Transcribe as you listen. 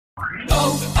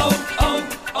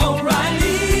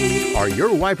O'Reilly. Are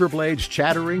your wiper blades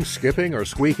chattering, skipping, or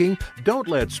squeaking? Don't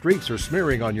let streaks or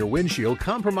smearing on your windshield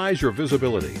compromise your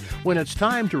visibility. When it's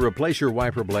time to replace your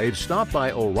wiper blades, stop by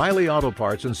O'Reilly Auto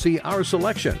Parts and see our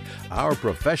selection. Our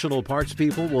professional parts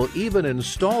people will even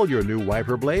install your new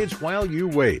wiper blades while you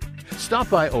wait. Stop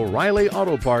by O'Reilly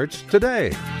Auto Parts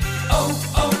today.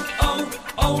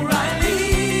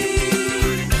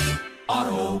 O'Reilly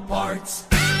Auto Parts.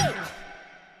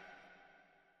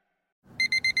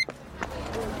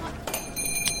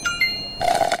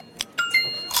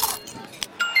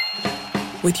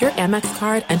 With your Amex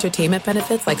card, entertainment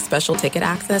benefits like special ticket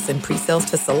access and pre-sales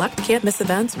to select can't-miss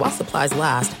events while supplies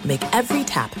last make every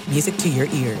tap music to your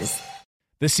ears.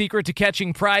 The secret to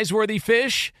catching prize-worthy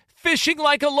fish? Fishing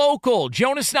like a local.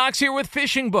 Jonas Knox here with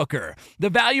Fishing Booker.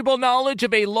 The valuable knowledge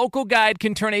of a local guide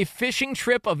can turn a fishing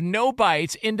trip of no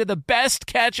bites into the best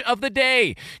catch of the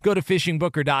day. Go to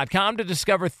fishingbooker.com to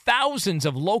discover thousands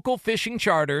of local fishing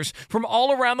charters from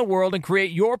all around the world and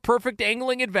create your perfect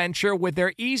angling adventure with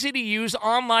their easy-to-use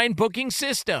online booking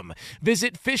system.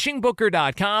 Visit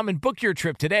fishingbooker.com and book your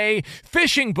trip today.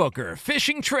 Fishing Booker.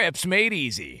 Fishing trips made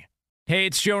easy. Hey,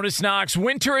 it's Jonas Knox.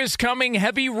 Winter is coming.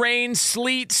 Heavy rain,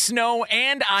 sleet, snow,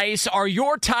 and ice. Are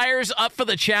your tires up for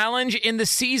the challenge? In the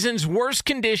season's worst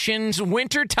conditions,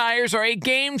 winter tires are a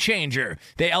game changer.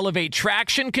 They elevate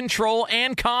traction, control,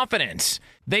 and confidence.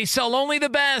 They sell only the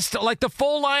best, like the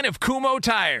full line of Kumho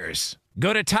tires.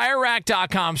 Go to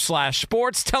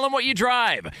TireRack.com/sports. Tell them what you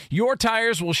drive. Your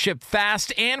tires will ship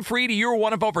fast and free to your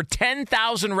one of over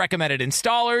 10,000 recommended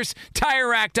installers.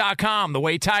 TireRack.com, the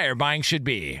way tire buying should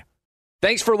be.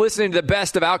 Thanks for listening to the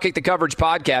Best of Outkick the Coverage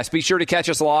podcast. Be sure to catch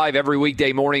us live every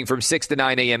weekday morning from 6 to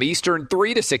 9 a.m. Eastern,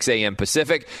 3 to 6 a.m.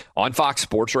 Pacific on Fox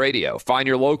Sports Radio. Find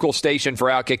your local station for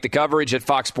Outkick the Coverage at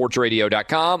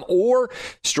foxsportsradio.com or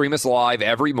stream us live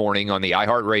every morning on the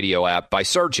iHeartRadio app by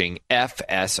searching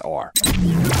FSR.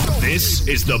 This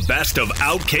is the Best of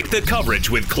Outkick the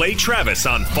Coverage with Clay Travis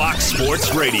on Fox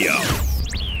Sports Radio.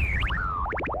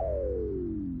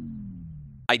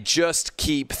 I just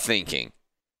keep thinking,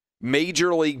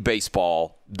 Major League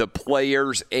Baseball, the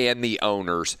players and the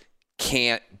owners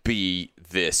can't be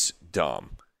this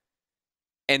dumb.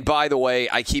 And by the way,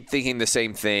 I keep thinking the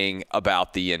same thing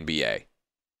about the NBA.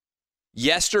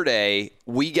 Yesterday,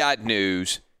 we got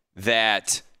news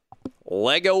that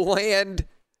Legoland,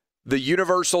 the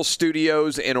Universal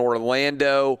Studios in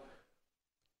Orlando,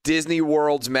 Disney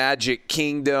World's Magic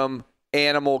Kingdom,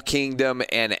 Animal Kingdom,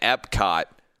 and Epcot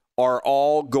are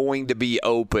all going to be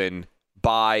open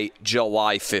by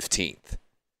July 15th.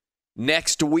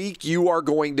 Next week, you are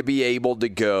going to be able to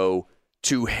go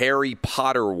to Harry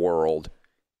Potter World,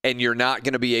 and you're not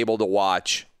going to be able to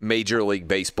watch Major League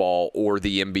Baseball or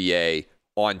the NBA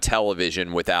on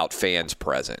television without fans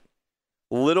present.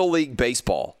 Little League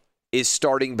Baseball is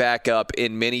starting back up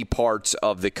in many parts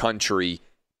of the country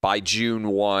by June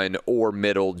 1 or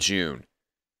middle June.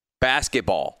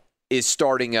 Basketball is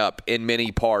starting up in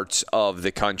many parts of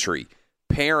the country.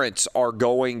 Parents are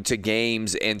going to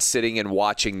games and sitting and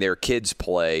watching their kids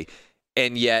play,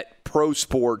 and yet pro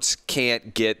sports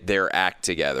can't get their act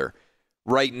together.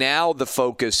 Right now, the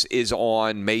focus is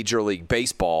on Major League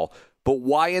Baseball, but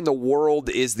why in the world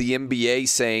is the NBA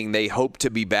saying they hope to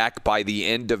be back by the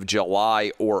end of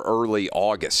July or early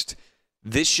August?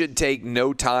 This should take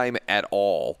no time at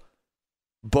all.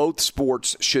 Both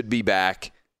sports should be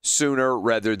back sooner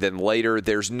rather than later.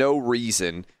 There's no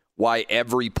reason why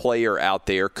every player out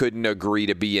there couldn't agree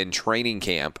to be in training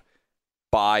camp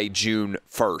by June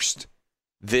 1st.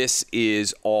 This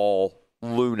is all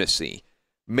lunacy.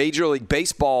 Major League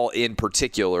Baseball in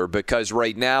particular, because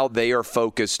right now they are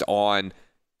focused on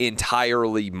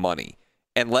entirely money.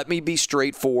 And let me be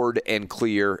straightforward and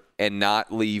clear and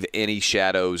not leave any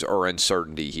shadows or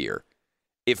uncertainty here.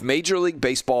 If Major League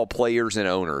Baseball players and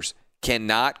owners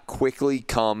cannot quickly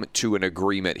come to an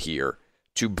agreement here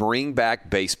to bring back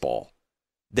baseball,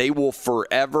 they will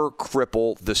forever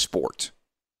cripple the sport.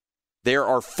 There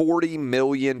are 40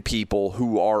 million people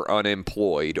who are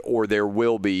unemployed, or there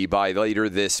will be by later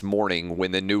this morning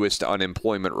when the newest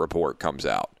unemployment report comes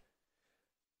out.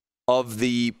 Of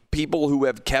the people who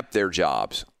have kept their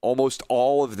jobs, almost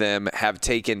all of them have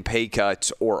taken pay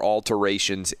cuts or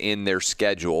alterations in their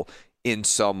schedule in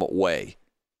some way.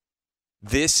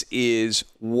 This is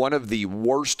one of the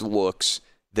worst looks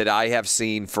that I have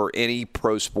seen for any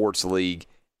pro sports league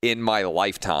in my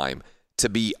lifetime, to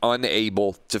be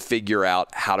unable to figure out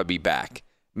how to be back.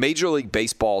 Major League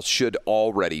Baseball should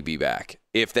already be back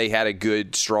if they had a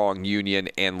good, strong union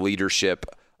and leadership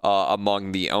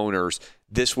among the owners.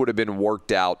 This would have been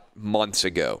worked out months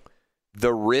ago.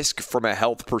 the risk from a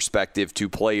health perspective to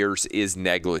players is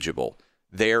negligible.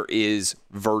 There is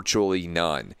virtually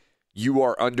none. You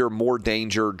are under more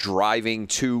danger driving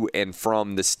to and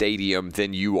from the stadium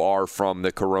than you are from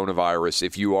the coronavirus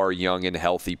if you are a young and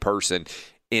healthy person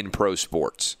in pro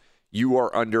sports. You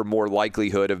are under more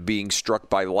likelihood of being struck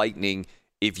by lightning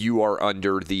if you are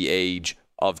under the age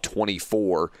of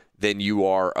 24 than you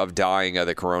are of dying of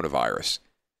the coronavirus.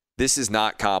 This is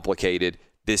not complicated.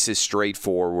 This is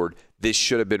straightforward. This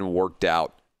should have been worked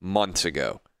out months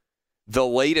ago. The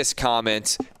latest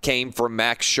comments came from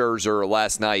Max Scherzer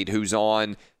last night, who's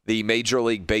on the Major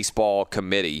League Baseball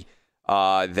committee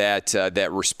that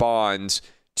responds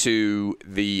to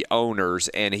the owners.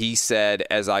 And he said,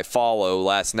 as I follow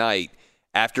last night,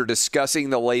 after discussing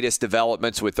the latest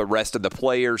developments with the rest of the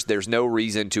players, there's no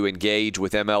reason to engage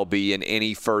with MLB in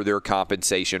any further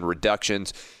compensation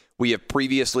reductions. We have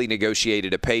previously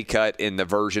negotiated a pay cut in the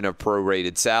version of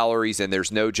prorated salaries, and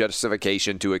there's no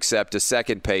justification to accept a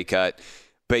second pay cut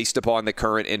based upon the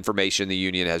current information the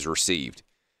union has received.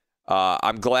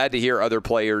 I'm glad to hear other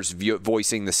players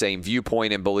voicing the same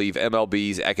viewpoint and believe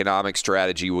MLB's economic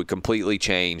strategy would completely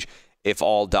change if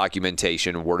all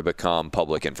documentation were to become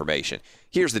public information.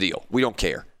 Here's the deal. We don't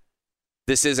care.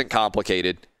 This isn't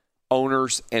complicated.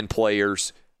 Owners and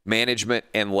players, management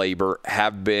and labor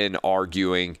have been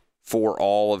arguing for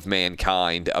all of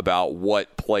mankind about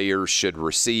what players should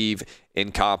receive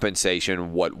in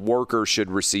compensation, what workers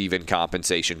should receive in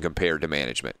compensation compared to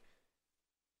management.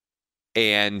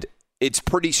 And it's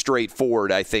pretty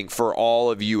straightforward, I think, for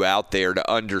all of you out there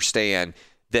to understand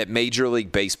that Major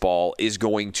League Baseball is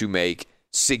going to make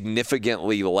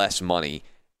significantly less money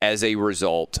as a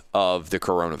result of the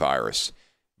coronavirus.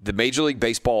 The Major League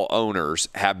Baseball owners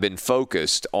have been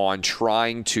focused on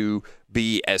trying to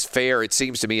be as fair, it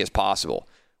seems to me, as possible.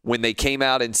 When they came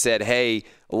out and said, hey,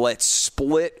 let's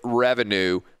split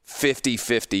revenue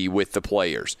 50-50 with the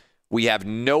players. We have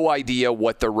no idea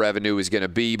what the revenue is going to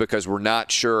be because we're not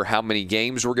sure how many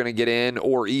games we're going to get in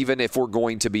or even if we're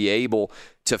going to be able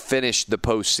to finish the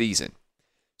postseason.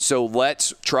 So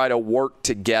let's try to work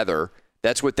together.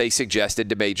 That's what they suggested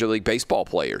to Major League Baseball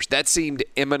players. That seemed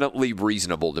eminently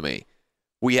reasonable to me.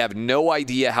 We have no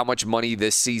idea how much money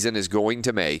this season is going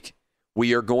to make.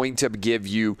 We are going to give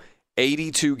you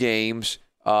 82 games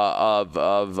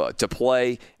to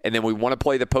play, and then we want to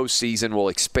play the postseason. We'll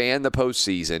expand the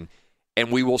postseason,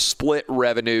 and we will split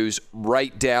revenues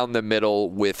right down the middle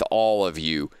with all of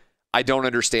you. I don't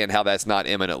understand how that's not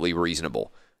eminently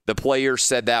reasonable. The players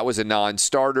said that was a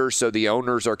non-starter, so the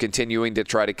owners are continuing to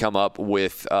try to come up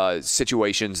with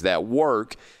situations that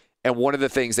work. And one of the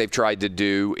things they've tried to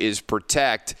do is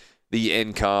protect the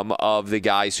income of the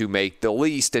guys who make the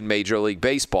least in Major League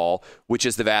Baseball, which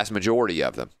is the vast majority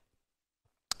of them.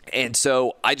 And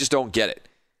so I just don't get it.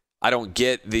 I don't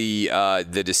get the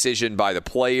decision by the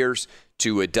players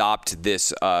to adopt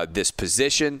this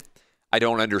position. I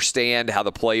don't understand how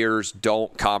the players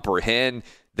don't comprehend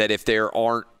that if there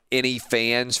aren't any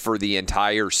fans for the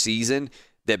entire season,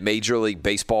 that Major League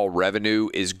Baseball revenue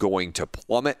is going to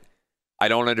plummet. I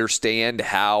don't understand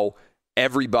how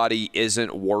everybody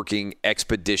isn't working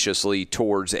expeditiously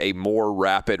towards a more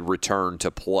rapid return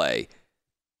to play.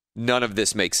 None of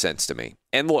this makes sense to me.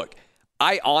 And look,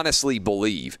 I honestly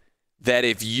believe that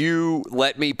if you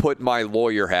let me put my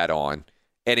lawyer hat on,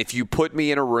 and if you put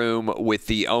me in a room with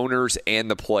the owners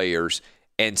and the players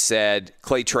and said,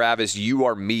 Clay Travis, you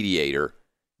are mediator,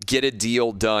 get a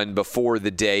deal done before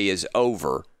the day is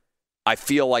over, I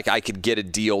feel like I could get a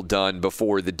deal done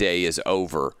before the day is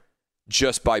over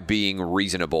just by being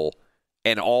reasonable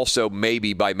and also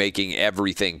maybe by making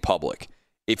everything public.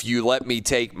 If you let me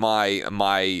take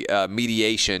my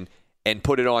mediation and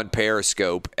put it on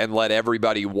Periscope and let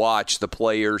everybody watch the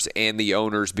players and the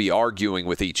owners be arguing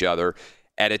with each other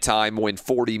at a time when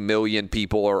 40 million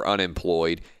people are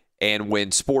unemployed and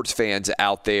when sports fans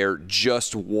out there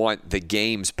just want the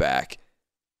games back,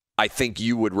 I think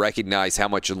you would recognize how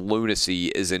much lunacy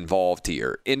is involved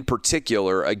here. In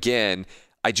particular, again,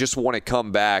 I just want to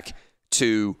come back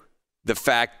to the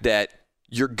fact that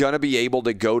you're going to be able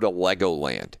to go to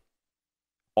Legoland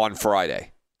on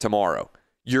Friday, tomorrow.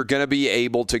 You're going to be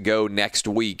able to go next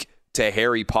week to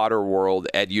Harry Potter World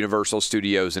at Universal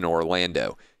Studios in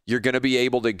Orlando. You're going to be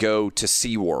able to go to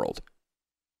SeaWorld.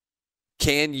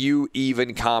 Can you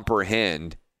even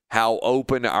comprehend how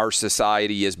open our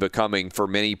society is becoming for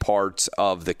many parts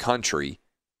of the country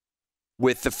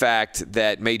with the fact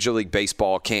that Major League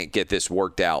Baseball can't get this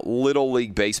worked out? Little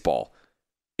League Baseball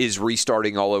is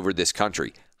restarting all over this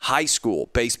country. High school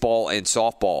baseball and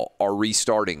softball are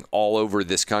restarting all over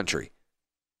this country.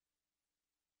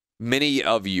 Many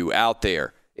of you out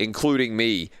there including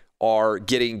me, are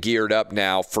getting geared up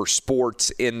now for sports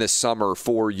in the summer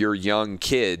for your young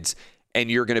kids,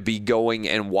 and you're going to be going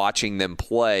and watching them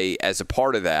play as a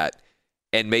part of that.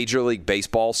 And Major League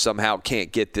Baseball somehow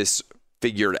can't get this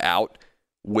figured out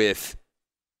with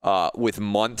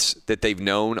months that they've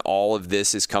known all of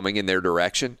this is coming in their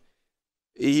direction.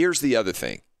 Here's the other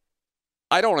thing.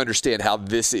 I don't understand how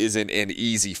this isn't an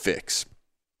easy fix.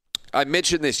 I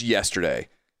mentioned this yesterday,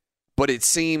 but it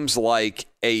seems like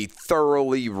a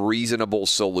thoroughly reasonable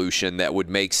solution that would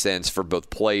make sense for both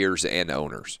players and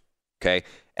owners. Okay?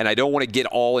 And I don't want to get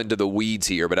all into the weeds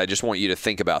here, but I just want you to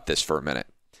think about this for a minute.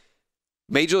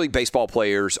 Major League Baseball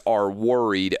players are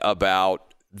worried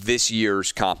about this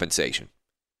year's compensation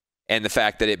and the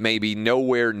fact that it may be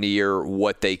nowhere near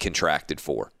what they contracted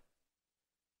for.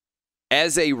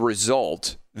 As a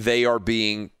result, they are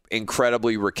being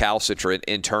incredibly recalcitrant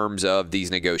in terms of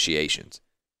these negotiations.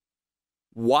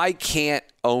 Why can't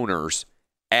owners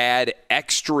add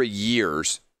extra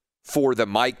years for the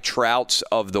Mike Trouts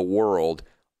of the world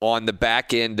on the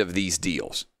back end of these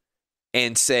deals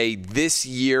and say this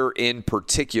year in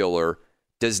particular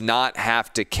does not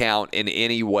have to count in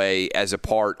any way as a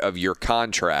part of your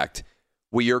contract?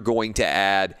 We are going to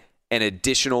add an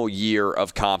additional year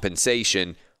of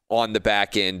compensation on the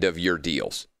back end of your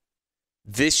deals.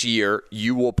 This year,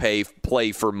 you will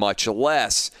play for much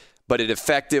less, but it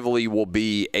effectively will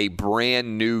be a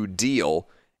brand new deal.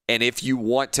 And if you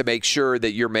want to make sure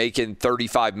that you're making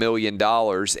 $35 million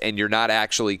and you're not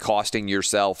actually costing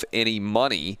yourself any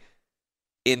money,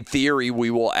 in theory, we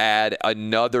will add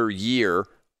another year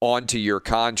onto your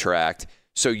contract,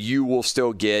 so you will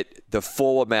still get the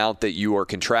full amount that you are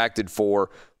contracted for,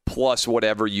 plus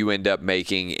whatever you end up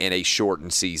making in a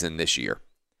shortened season this year.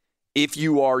 If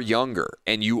you are younger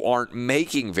and you aren't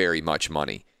making very much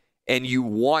money and you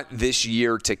want this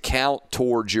year to count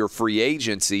towards your free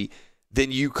agency,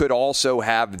 then you could also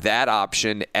have that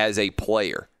option as a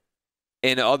player.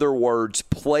 In other words,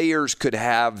 players could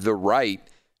have the right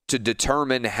to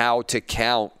determine how to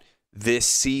count this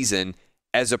season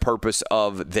as a purpose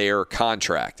of their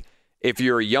contract. If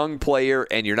you're a young player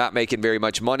and you're not making very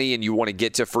much money and you want to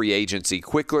get to free agency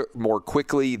more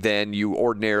quickly than you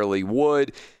ordinarily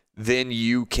would, then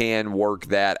you can work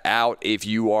that out. If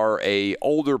you are an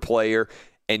older player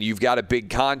and you've got a big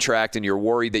contract and you're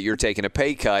worried that you're taking a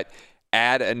pay cut,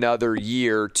 add another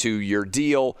year to your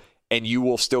deal and you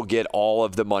will still get all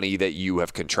of the money that you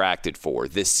have contracted for.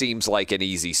 This seems like an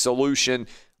easy solution.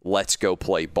 Let's go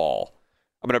play ball.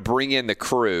 I'm going to bring in the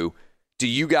crew. Do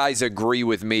you guys agree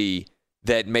with me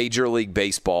that Major League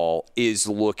Baseball is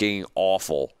looking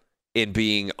awful in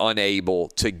being unable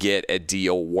to get a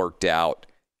deal worked out,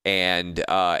 and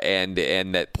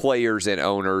that players and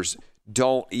owners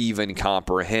don't even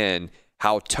comprehend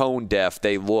how tone deaf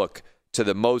they look to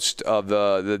the most of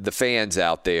the fans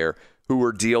out there who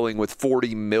are dealing with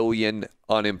 40 million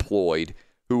unemployed,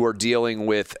 who are dealing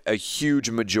with a huge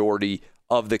majority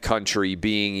of the country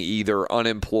being either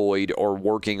unemployed or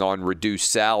working on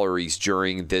reduced salaries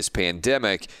during this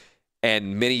pandemic,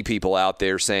 and many people out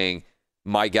there saying,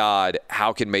 my God,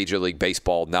 how can Major League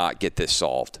Baseball not get this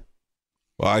solved?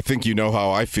 Well, I think you know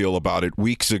how I feel about it.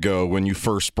 Weeks ago, when you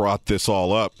first brought this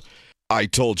all up, I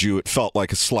told you it felt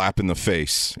like a slap in the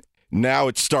face. Now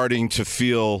it's starting to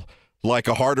feel like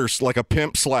a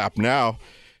pimp slap now,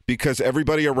 because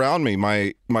everybody around me,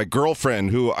 my girlfriend,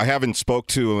 who I haven't spoke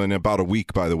to in about a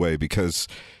week, by the way, because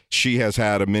she has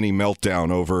had a mini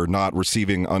meltdown over not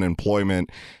receiving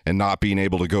unemployment and not being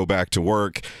able to go back to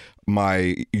work.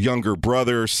 My younger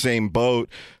brother, same boat.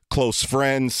 Close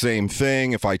friends, same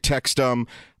thing. If I text them,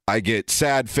 I get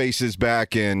sad faces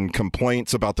back and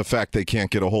complaints about the fact they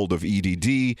can't get a hold of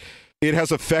EDD. It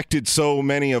has affected so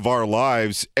many of our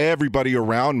lives. Everybody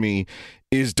around me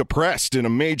is depressed in a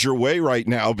major way right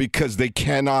now because they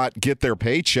cannot get their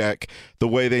paycheck the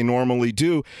way they normally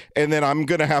do. And then I'm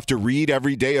going to have to read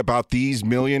every day about these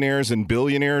millionaires and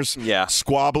billionaires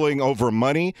squabbling over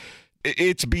money.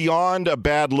 It's beyond a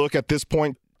bad look at this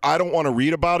point. I don't want to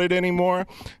read about it anymore.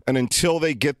 And until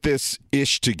they get this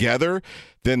ish together,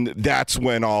 then that's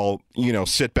when I'll,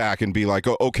 sit back and be like,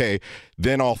 oh, okay,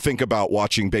 then I'll think about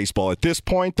watching baseball. At this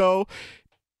point, though,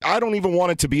 I don't even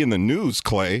want it to be in the news,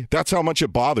 Clay. That's how much it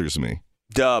bothers me.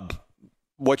 Dub,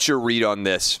 what's your read on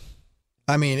this?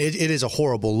 I mean, it is a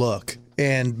horrible look.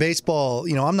 And baseball,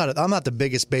 I'm not the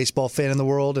biggest baseball fan in the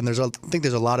world, and I think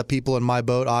there's a lot of people in my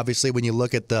boat. Obviously, when you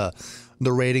look at the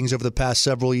ratings over the past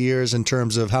several years in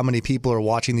terms of how many people are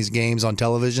watching these games on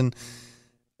television,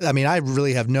 I mean, I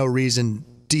really have no reason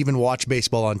to even watch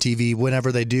baseball on TV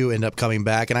whenever they do end up coming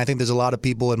back. And I think there's a lot of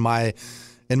people in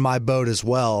my boat as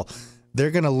well.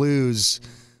 They're going to lose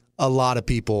a lot of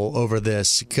people over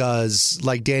this because,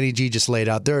 like Danny G just laid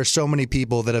out, there are so many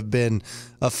people that have been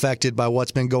affected by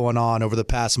what's been going on over the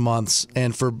past months.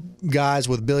 And for guys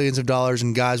with billions of dollars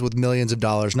and guys with millions of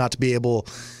dollars not to be able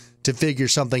to figure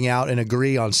something out and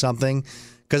agree on something,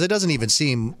 because it doesn't even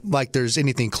seem like there's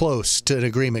anything close to an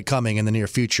agreement coming in the near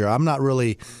future. I'm not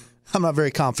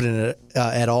very confident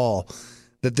at all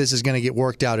that this is going to get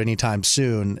worked out anytime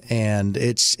soon, and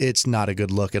it's not a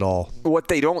good look at all. What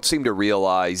they don't seem to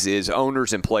realize is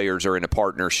owners and players are in a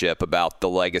partnership about the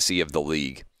legacy of the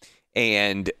league.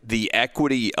 And the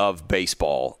equity of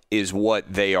baseball is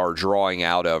what they are drawing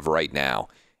out of right now.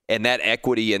 And that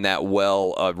equity and that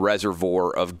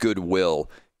reservoir of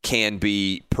goodwill can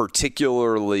be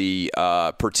particularly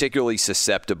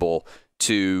susceptible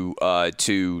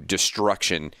to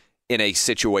destruction in a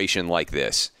situation like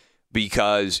this.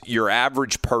 Because your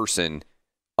average person,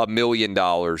 $1 million,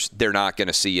 they're not going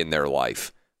to see in their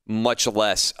life, much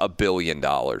less $1 billion.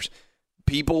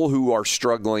 People who are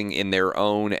struggling in their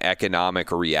own economic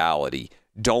reality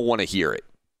don't want to hear it.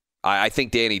 I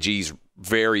think Danny G's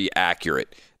very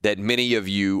accurate that many of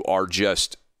you are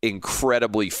just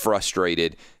incredibly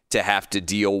frustrated to have to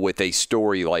deal with a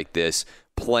story like this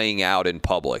playing out in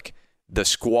public. The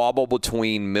squabble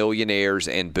between millionaires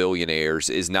and billionaires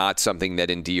is not something that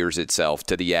endears itself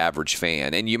to the average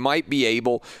fan. And you might be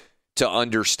able to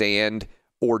understand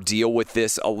or deal with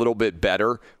this a little bit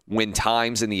better when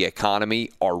times in the economy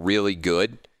are really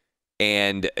good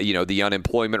and, the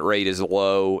unemployment rate is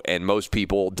low and most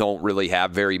people don't really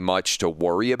have very much to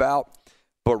worry about.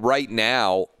 But right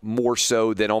now, more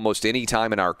so than almost any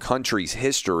time in our country's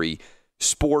history,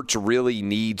 sports really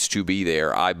needs to be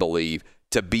there, I believe,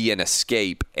 to be an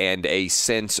escape and a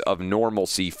sense of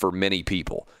normalcy for many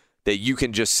people. That you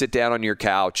can just sit down on your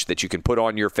couch, that you can put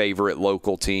on your favorite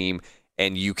local team,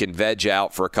 and you can veg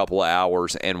out for a couple of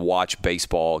hours and watch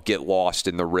baseball, get lost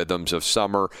in the rhythms of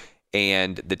summer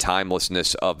and the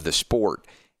timelessness of the sport.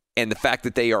 And the fact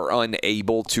that they are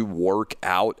unable to work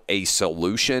out a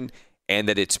solution and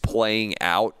that it's playing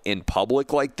out in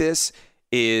public like this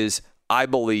is, I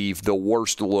believe, the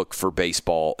worst look for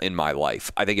baseball in my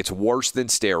life. I think it's worse than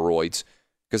steroids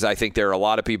because I think there are a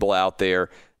lot of people out there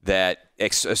that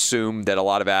assume that a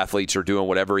lot of athletes are doing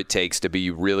whatever it takes to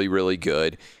be really, really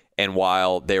good. And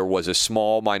while there was a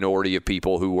small minority of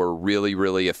people who were really,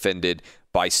 really offended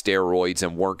by steroids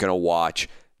and weren't going to watch,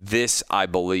 this, I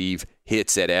believe,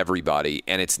 hits at everybody.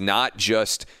 And it's not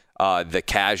just the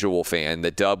casual fan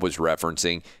that Dub was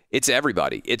referencing. It's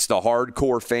everybody. It's the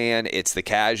hardcore fan. It's the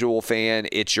casual fan.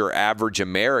 It's your average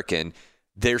American.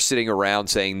 They're sitting around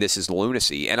saying this is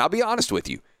lunacy. And I'll be honest with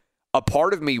you. A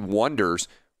part of me wonders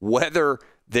whether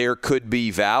there could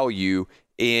be value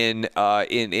in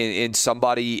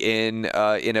somebody in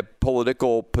a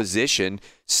political position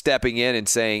stepping in and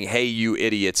saying, hey, you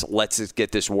idiots, let's just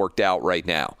get this worked out right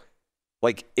now.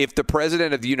 Like if the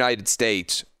president of the United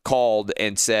States called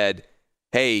and said,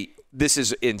 hey, this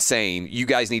is insane. You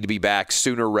guys need to be back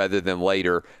sooner rather than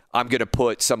later. I'm going to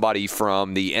put somebody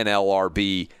from the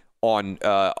NLRB on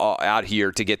out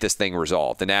here to get this thing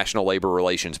resolved, the National Labor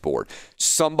Relations Board.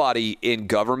 Somebody in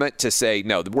government to say,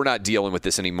 no, we're not dealing with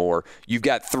this anymore. You've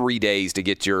got 3 days to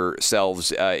get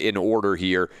yourselves in order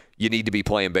here. You need to be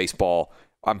playing baseball.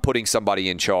 I'm putting somebody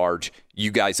in charge.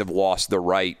 You guys have lost the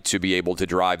right to be able to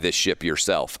drive this ship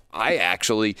yourself. I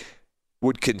actually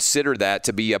would consider that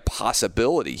to be a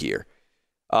possibility here.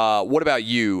 What about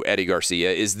you, Eddie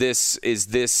Garcia? Is this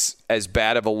as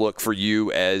bad of a look for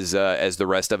you as the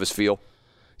rest of us feel?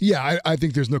 Yeah, I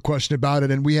think there's no question about it.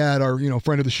 And we had our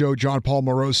friend of the show, John Paul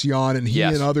Morosi, on, and he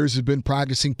and others have been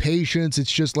practicing patience.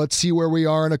 It's just let's see where we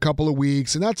are in a couple of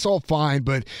weeks, and that's all fine.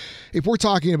 But if we're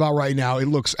talking about right now, it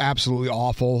looks absolutely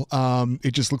awful.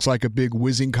 It just looks like a big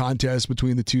whizzing contest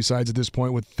between the two sides at this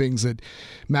point with things that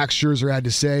Max Scherzer had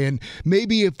to say. And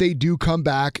maybe if they do come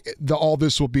back, all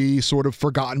this will be sort of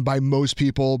forgotten by most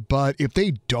people. But if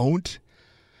they don't,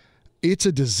 it's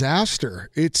a disaster.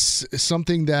 It's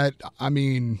something that,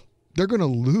 they're going to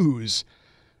lose.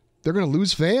 They're going to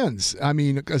lose fans.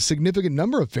 A significant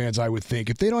number of fans, I would think.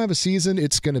 If they don't have a season,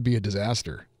 it's going to be a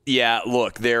disaster. Yeah,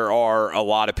 look, there are a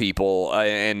lot of people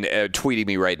tweeting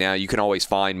me right now. You can always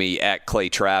find me at Clay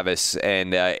Travis.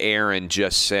 And Aaron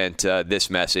just sent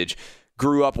this message.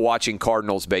 Grew up watching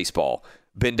Cardinals baseball.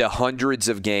 Been to hundreds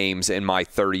of games in my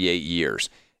 38 years.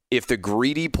 If the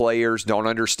greedy players don't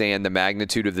understand the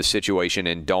magnitude of the situation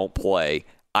and don't play,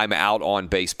 I'm out on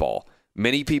baseball.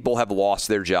 Many people have lost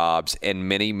their jobs, and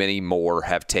many, many more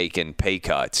have taken pay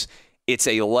cuts. It's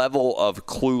a level of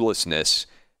cluelessness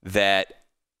that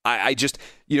I just,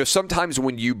 sometimes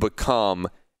when you become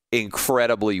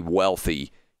incredibly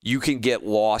wealthy, you can get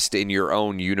lost in your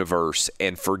own universe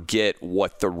and forget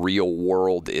what the real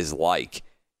world is like.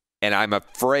 And I'm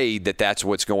afraid that that's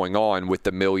what's going on with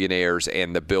the millionaires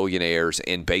and the billionaires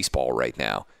in baseball right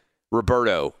now.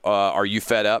 Roberto, are you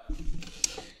fed up?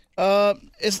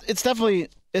 It's definitely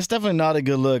not a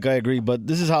good look. I agree, but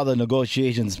this is how the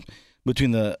negotiations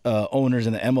between the owners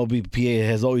and the MLBPA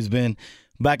has always been.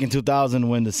 Back in 2000,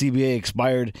 when the CBA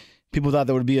expired, people thought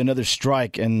there would be another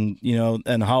strike, and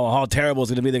how terrible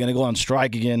it's going to be. They're going to go on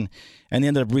strike again, and they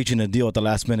ended up reaching a deal at the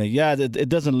last minute. Yeah, it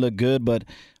doesn't look good, but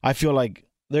I feel like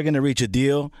they're going to reach a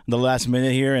deal in the last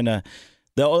minute here. And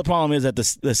the other problem is that the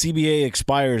CBA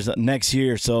expires next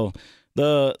year, so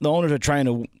the owners are trying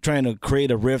to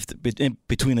create a rift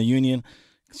between the union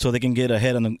so they can get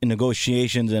ahead in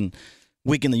negotiations and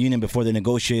weaken the union before they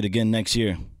negotiate again next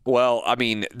year. Well, I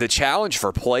mean, the challenge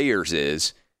for players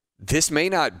is this may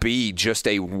not be just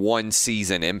a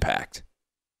one-season impact.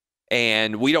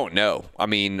 And we don't know. I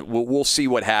mean, we'll see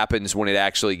what happens when it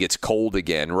actually gets cold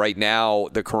again. Right now,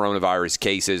 the coronavirus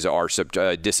cases are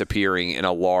disappearing in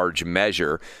a large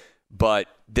measure, but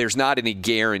there's not any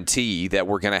guarantee that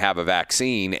we're going to have a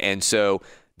vaccine. And so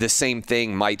the same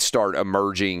thing might start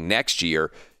emerging next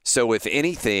year. So if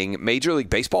anything, Major League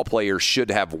Baseball players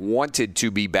should have wanted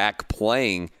to be back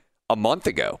playing a month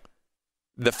ago.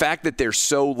 The fact that there's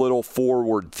so little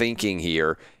forward thinking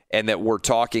here and that we're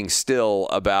talking still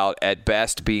about, at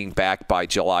best, being back by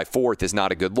July 4th is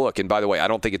not a good look. And by the way, I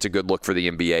don't think it's a good look for the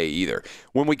NBA either.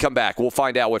 When we come back, we'll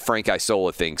find out what Frank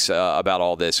Isola thinks about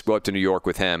all this. Go up to New York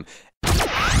with him.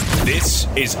 This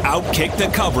is Outkick the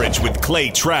Coverage with Clay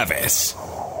Travis.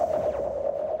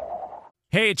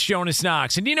 Hey, it's Jonas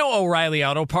Knox, and you know O'Reilly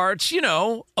Auto Parts, you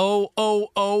know,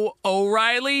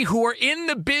 O'Reilly, who are in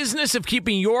the business of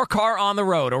keeping your car on the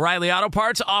road. O'Reilly Auto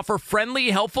Parts offer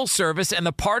friendly, helpful service and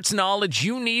the parts knowledge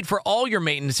you need for all your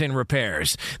maintenance and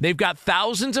repairs. They've got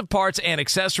thousands of parts and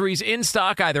accessories in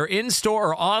stock, either in-store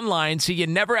or online, so you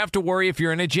never have to worry if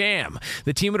you're in a jam.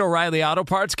 The team at O'Reilly Auto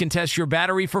Parts can test your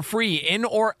battery for free, in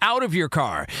or out of your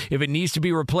car. If it needs to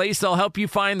be replaced, they'll help you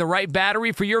find the right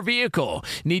battery for your vehicle.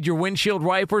 Need your windshield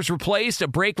wipers replaced, a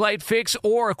brake light fix,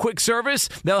 or a quick service?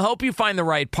 They'll help you find the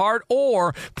right part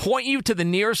or point you to the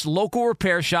nearest local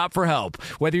repair shop for help.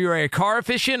 Whether you're a car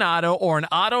aficionado or an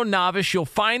auto novice, you'll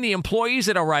find the employees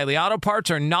at O'Reilly Auto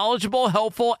Parts are knowledgeable,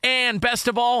 helpful, and best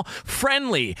of all,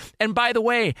 friendly. And by the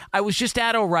way, I was just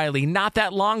at O'Reilly not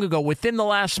that long ago, within the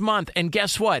last month, and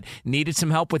guess what? Needed some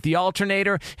help with the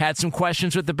alternator, had some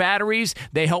questions with the batteries.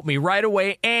 They helped me right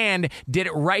away and did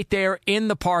it right there in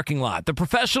the parking lot. The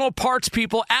professional parts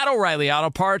people at O'Reilly Auto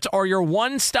Parts are your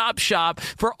one-stop shop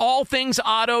for all things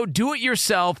auto,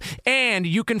 do-it-yourself, and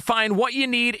you can find what you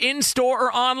need in-store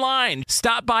or online.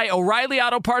 Stop by O'Reilly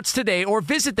Auto Parts today or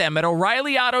visit them at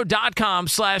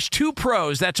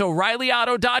O'ReillyAuto.com/2pros. That's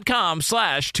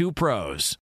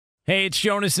O'ReillyAuto.com/2pros. Hey, it's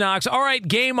Jonas Knox. All right,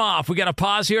 game off. We got to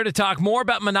pause here to talk more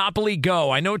about Monopoly Go.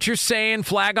 I know what you're saying,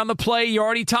 flag on the play. You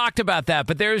already talked about that,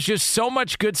 but there's just so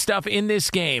much good stuff in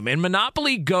this game. In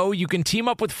Monopoly Go, you can team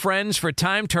up with friends for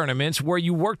time tournaments where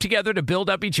you work together to build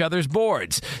up each other's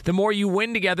boards. The more you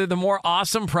win together, the more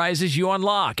awesome prizes you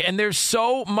unlock, and there's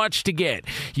so much to get.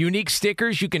 Unique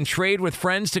stickers you can trade with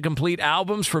friends to complete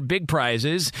albums for big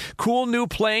prizes, cool new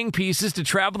playing pieces to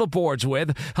travel the boards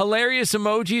with, hilarious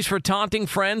emojis for taunting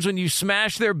friends when you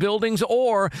smash their buildings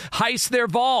or heist their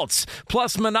vaults.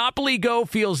 Plus, Monopoly Go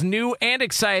feels new and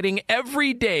exciting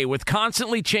every day with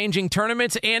constantly changing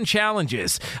tournaments and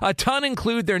challenges. A ton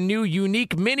include their new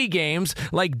unique mini games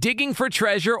like digging for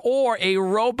treasure or a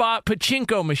robot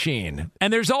pachinko machine.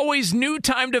 And there's always new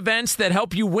timed events that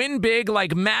help you win big,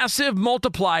 like massive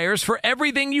multipliers for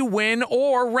everything you win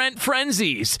or rent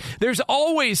frenzies. There's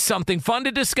always something fun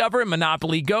to discover in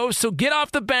Monopoly Go, so get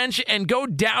off the bench and go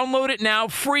download it now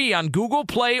free on Google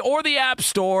Play or the App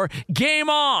Store.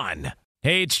 Game on!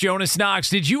 Hey, it's Jonas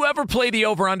Knox. Did you ever play the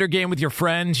over-under game with your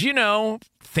friends? You know,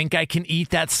 think I can eat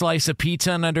that slice of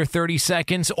pizza in under 30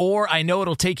 seconds, or I know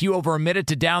it'll take you over a minute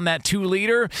to down that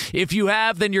 2-liter? If you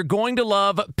have, then you're going to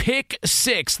love Pick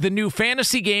 6, the new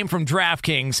fantasy game from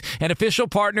DraftKings, an official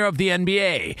partner of the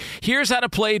NBA. Here's how to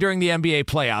play during the NBA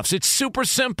playoffs. It's super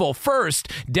simple. First,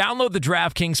 download the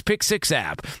DraftKings Pick 6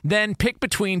 app. Then pick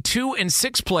between 2 and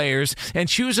 6 players and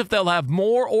choose if they'll have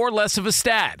more or less of a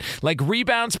stat, like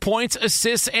rebounds, points,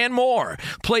 assists, and more.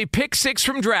 Play Pick 6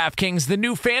 from DraftKings, the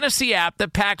new fantasy app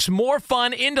that packs more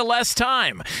fun into less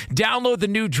time. Download the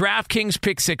new DraftKings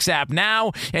Pick 6 app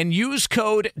now and use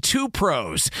code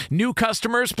 2pros. New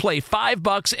customers play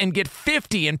 $5 and get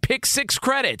 50 in Pick 6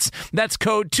 credits. That's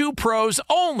code 2pros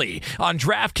only on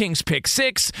DraftKings Pick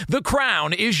 6. The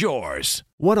crown is yours.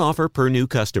 One offer per new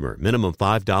customer. Minimum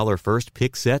 $5 first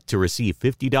pick set to receive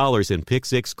 $50 in Pick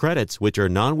 6 credits, which are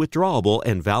non-withdrawable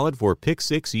and valid for Pick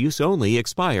 6 use only.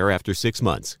 Expire after 6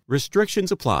 months.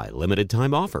 Restrictions apply. Limited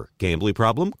time offer. Gambling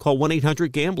problem? Call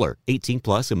 1-800-GAMBLER. 18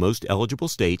 plus in most eligible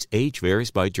states. Age varies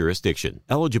by jurisdiction.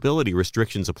 Eligibility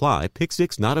restrictions apply. Pick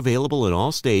 6 not available in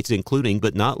all states, including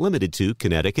but not limited to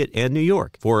Connecticut and New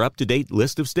York. For up-to-date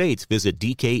list of states, visit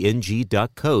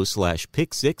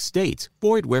dkng.co/pick6states.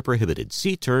 Void where prohibited.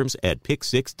 See terms at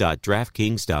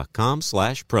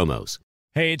pick6.draftkings.com/promos.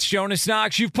 Hey, it's Jonas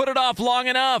Knox. You've put it off long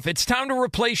enough. It's time to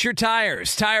replace your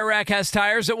tires. Tire Rack has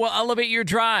tires that will elevate your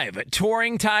drive.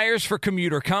 Touring tires for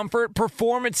commuter comfort,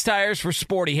 performance tires for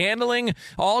sporty handling,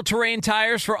 all-terrain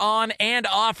tires for on- and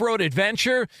off-road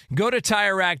adventure. Go to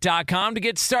TireRack.com to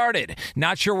get started.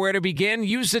 Not sure where to begin?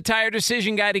 Use the Tire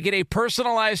Decision Guide to get a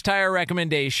personalized tire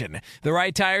recommendation. The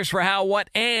right tires for how, what,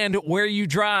 and where you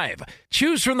drive.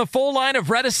 Choose from the full line of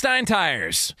Redestein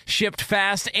tires. Shipped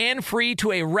fast and free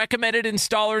to a recommended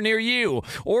installer near you,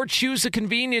 or choose the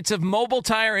convenience of mobile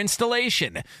tire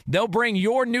installation. They'll bring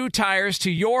your new tires to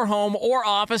your home or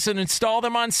office and install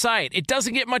them on site. It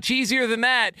doesn't get much easier than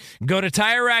that. Go to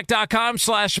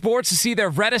TireRack.com/sports to see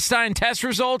their Redestein test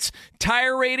results,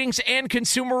 tire ratings, and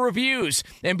consumer reviews.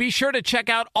 And be sure to check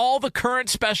out all the current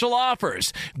special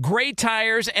offers. Great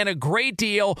tires and a great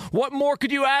deal. What more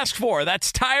could you ask for?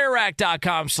 That's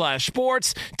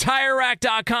TireRack.com/sports.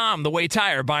 TireRack.com, the way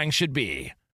tire buying should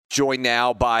be. Joined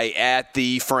now by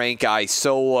 @the Frank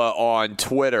Isola on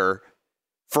Twitter.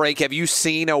 Frank, have you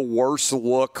seen a worse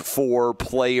look for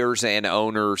players and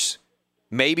owners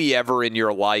maybe ever in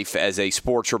your life as a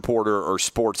sports reporter or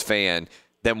sports fan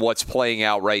than what's playing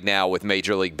out right now with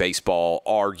Major League Baseball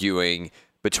arguing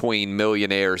between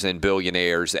millionaires and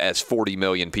billionaires as 40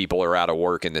 million people are out of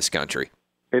work in this country?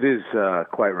 It is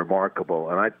quite remarkable.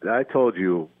 And I told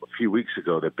you a few weeks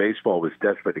ago that baseball was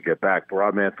desperate to get back.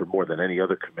 Rob Manfred, more than any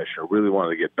other commissioner, really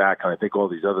wanted to get back. And I think all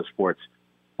these other sports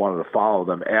wanted to follow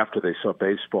them after they saw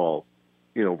baseball,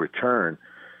 return.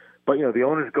 But, the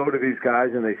owners go to these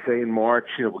guys and they say in March,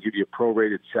 we'll give you a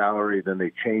prorated salary. Then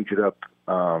they change it up,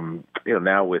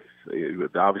 now with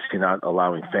obviously not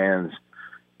allowing fans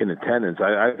in attendance.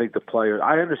 I think the players,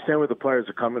 I understand where the players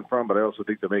are coming from, but I also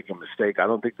think they're making a mistake. I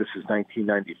don't think this is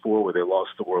 1994 where they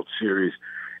lost the World Series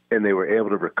and they were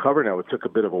able to recover. Now, it took a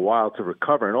bit of a while to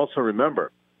recover. And also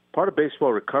remember, part of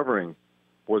baseball recovering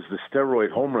was the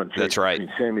steroid home run chase between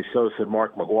Sammy Sosa and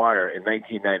Mark McGwire in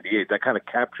 1998. That kind of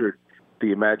captured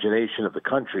the imagination of the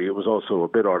country. It was also a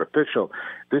bit artificial.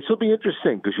 This will be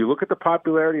interesting because you look at the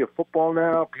popularity of football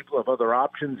now. People have other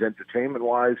options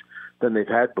entertainment-wise than they've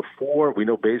had before. We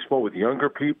know baseball with younger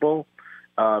people,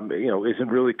 isn't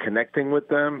really connecting with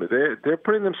them. They're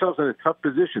putting themselves in a tough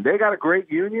position. They got a great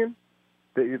union.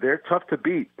 They're tough to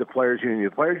beat, the Players Union.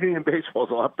 The Players Union baseball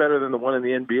is a lot better than the one in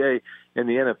the NBA and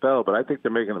the NFL, but I think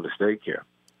they're making a mistake here.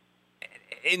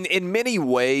 In many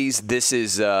ways, this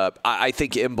is, I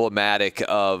think, emblematic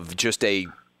of just a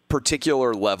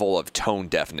particular level of tone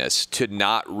deafness to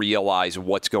not realize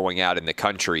what's going out in the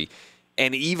country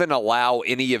and even allow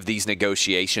any of these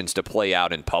negotiations to play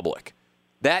out in public.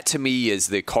 That, to me, is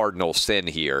the cardinal sin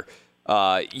here.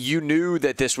 You knew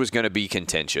that this was going to be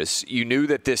contentious. You knew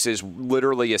that this is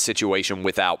literally a situation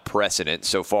without precedent,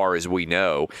 so far as we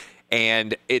know.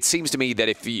 And it seems to me that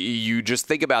if you just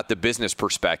think about the business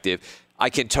perspective, I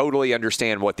can totally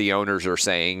understand what the owners are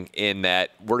saying in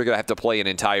that we're going to have to play an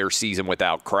entire season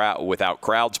without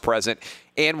crowds present,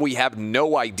 and we have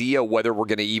no idea whether we're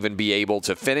going to even be able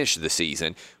to finish the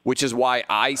season, which is why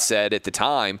I said at the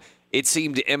time it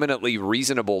seemed eminently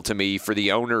reasonable to me for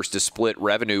the owners to split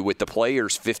revenue with the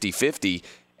players 50-50,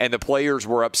 and the players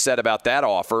were upset about that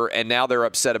offer, and now they're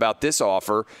upset about this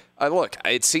offer. Look,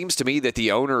 it seems to me that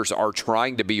the owners are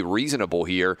trying to be reasonable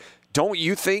here. Don't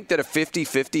you think that a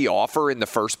 50-50 offer in the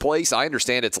first place, I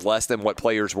understand it's less than what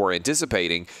players were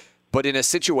anticipating, but in a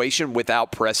situation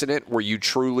without precedent where you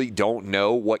truly don't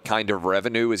know what kind of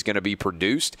revenue is going to be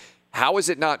produced, how is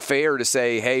it not fair to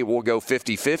say, hey, we'll go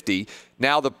 50-50?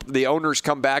 Now the owners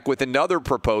come back with another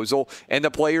proposal, and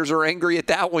the players are angry at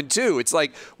that one too. It's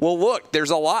like, well, look,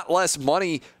 there's a lot less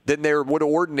money than there would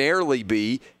ordinarily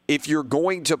be. If you're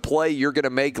going to play, you're going to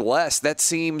make less. That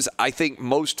seems, I think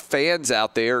most fans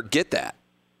out there get that.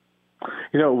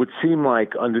 It would seem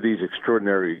like under these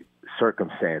extraordinary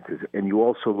circumstances, and you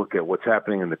also look at what's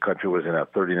happening in the country, was now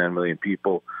 39 million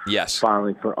people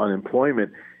filing for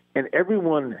unemployment, and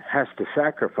everyone has to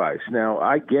sacrifice. Now,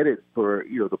 I get it for,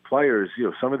 the players,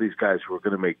 some of these guys who are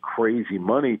going to make crazy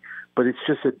money, but it's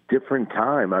just a different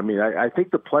time. I mean, I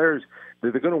think the players,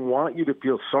 They're going to want you to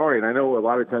feel sorry. And I know a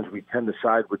lot of times we tend to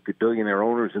side with the billionaire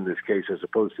owners in this case as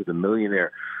opposed to the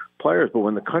millionaire players. But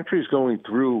when the country's going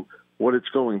through what it's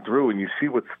going through and you see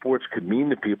what sports could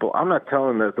mean to people, I'm not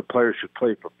telling that the players should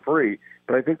play for free,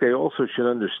 but I think they also should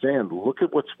understand, look at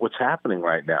what's happening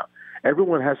right now.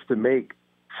 Everyone has to make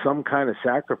some kind of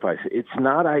sacrifice. It's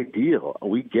not ideal.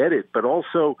 We get it. But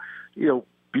also,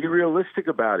 be realistic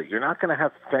about it. You're not going to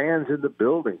have fans in the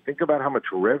building. Think about how much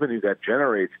revenue that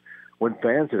generates when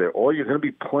fans are there. Or you're going to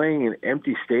be playing in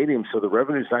empty stadiums, so the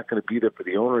revenue's not going to be there for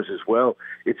the owners as well.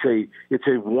 It's a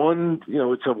once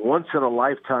in a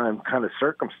lifetime kind of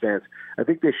circumstance. I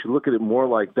think they should look at it more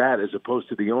like that as opposed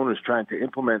to the owners trying to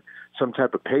implement some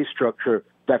type of pay structure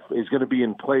that is going to be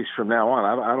in place from now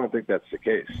on. I don't think that's the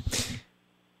case.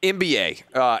 NBA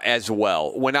as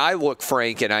well. When I look,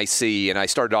 Frank, and I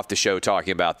started off the show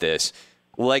talking about this,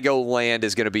 Legoland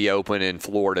is going to be open in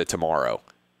Florida tomorrow.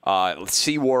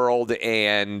 SeaWorld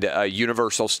and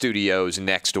Universal Studios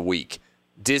next week.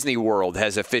 Disney World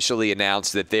has officially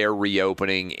announced that they're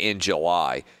reopening in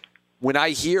July. When I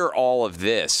hear all of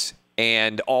this,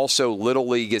 and also Little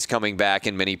League is coming back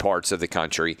in many parts of the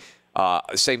country,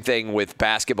 same thing with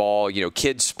basketball.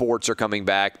 Kids' sports are coming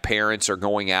back. Parents are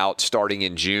going out starting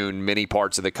in June. Many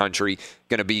parts of the country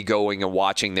going to be going and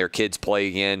watching their kids play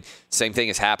again. Same thing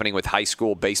is happening with high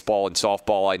school baseball and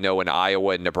softball. I know in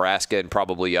Iowa and Nebraska and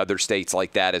probably other states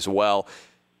like that as well.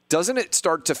 Doesn't it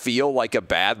start to feel like a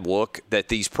bad look that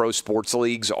these pro sports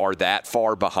leagues are that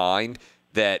far behind?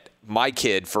 That my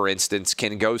kid, for instance,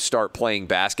 can go start playing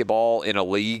basketball in a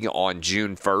league on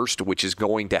June 1st, which is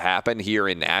going to happen here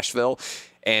in Nashville,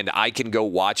 and I can go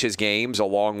watch his games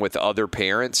along with other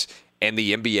parents, and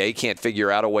the NBA can't figure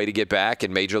out a way to get back,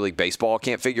 and Major League Baseball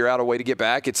can't figure out a way to get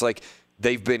back. It's like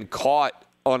they've been caught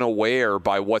unaware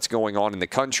by what's going on in the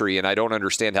country, and I don't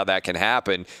understand how that can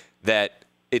happen. That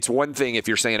it's one thing if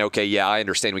you're saying, okay, yeah, I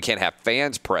understand we can't have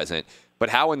fans present, but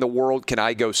how in the world can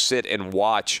I go sit and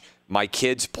watch my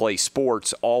kids play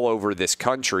sports all over this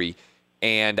country,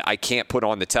 and I can't put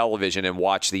on the television and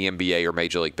watch the NBA or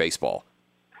Major League Baseball?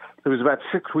 It was about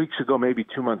 6 weeks ago, maybe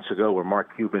 2 months ago, where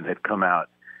Mark Cuban had come out,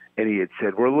 and he had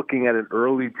said, we're looking at an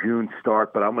early June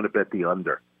start, but I'm going to bet the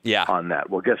under on that.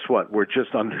 Well, guess what? We're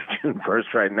just under June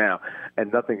 1st right now,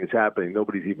 and nothing is happening.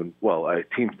 Nobody's even,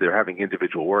 teams, they're having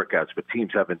individual workouts, but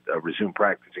teams haven't resumed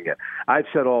practicing yet. I've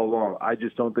said all along, I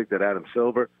just don't think that Adam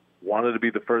Silver wanted to be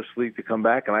the first league to come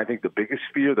back, and I think the biggest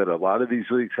fear that a lot of these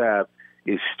leagues have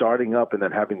is starting up and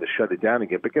then having to shut it down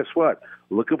again. But guess what?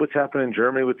 Look at what's happening in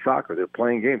Germany with soccer. They're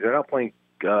playing games. They're not playing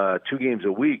 2 games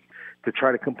a week to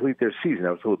try to complete their season.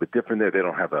 That was a little bit different there. They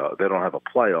don't have a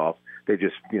playoff. They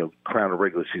just crown a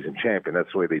regular season champion.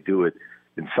 That's the way they do it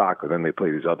in soccer. Then they play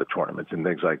these other tournaments and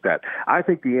things like that. I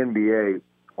think the NBA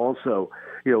also,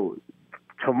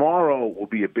 tomorrow will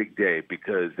be a big day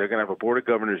because they're going to have a Board of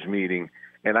Governors meeting.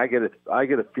 And I get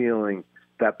a feeling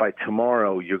that by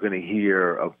tomorrow you're going to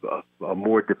hear a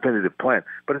more definitive plan.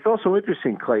 But it's also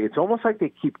interesting, Clay. It's almost like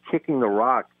they keep kicking the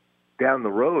rock down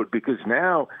the road because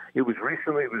now it was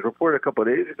reported a couple of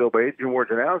days ago by Adrian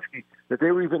Wojnarowski that they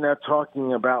were even now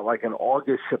talking about like an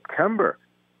August, September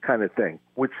kind of thing,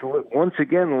 which once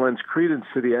again lends credence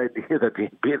to the idea that the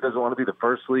NBA doesn't want to be the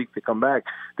first league to come back.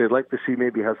 They'd like to see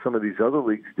maybe how some of these other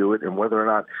leagues do it and whether or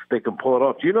not they can pull it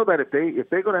off. Do you know that if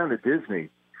they go down to Disney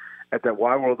at that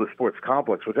Wide World of Sports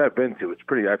complex, which I've been to, it's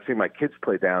pretty, I've seen my kids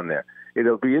play down there.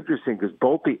 It'll be interesting because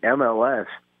both the MLS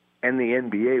and the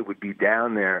NBA would be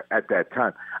down there at that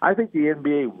time. I think the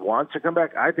NBA wants to come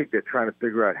back. I think they're trying to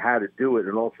figure out how to do it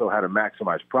and also how to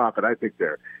maximize profit. I think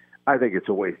it's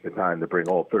a waste of time to bring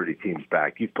all 30 teams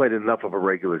back. You've played enough of a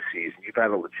regular season. You've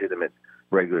had a legitimate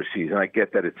regular season. I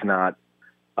get that it's not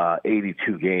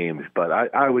 82 games, but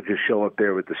I would just show up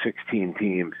there with the 16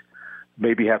 teams,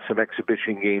 maybe have some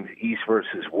exhibition games, East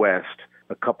versus West,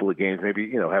 a couple of games,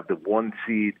 maybe, have the 1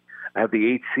 seed, have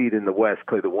the 8 seed in the West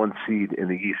play the 1 seed in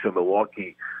the East, so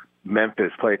Milwaukee,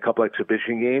 Memphis play a couple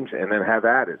exhibition games, and then have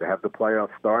at it. Have the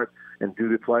playoffs start and do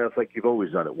the playoffs like you've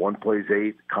always done it. 1 plays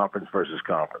 8, conference versus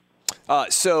conference.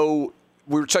 So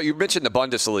you mentioned the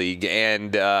Bundesliga,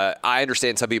 and I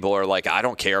understand some people are like, I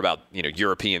don't care about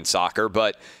European soccer,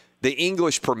 but the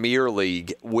English Premier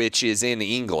League, which is in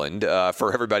England,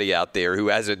 for everybody out there who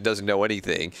doesn't know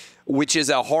anything, which is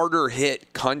a harder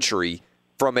hit country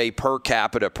from a per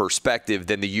capita perspective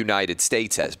than the United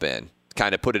States has been.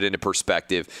 Kind of put it into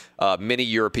perspective. Many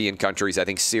European countries, I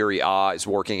think Serie A is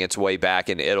working its way back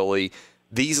in Italy.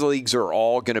 These leagues are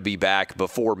all going to be back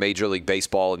before Major League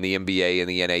Baseball and the NBA and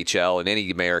the NHL and any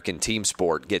American team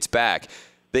sport gets back.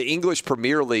 The English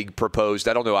Premier League proposed,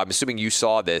 I don't know, I'm assuming you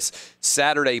saw this,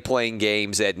 Saturday playing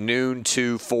games at noon,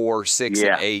 2, 4, 6,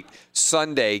 and 8.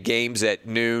 Sunday, games at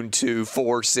noon, 2,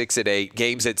 4, 6, and 8.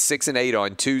 Games at 6 and 8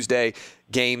 on Tuesday.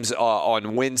 Games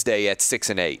on Wednesday at 6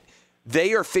 and 8.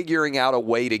 They are figuring out a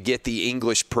way to get the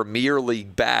English Premier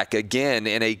League back again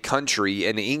in a country,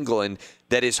 in England,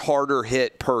 that is harder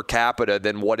hit per capita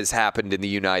than what has happened in the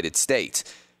United States.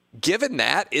 Given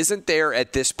that, isn't there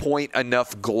at this point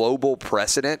enough global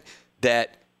precedent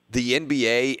that the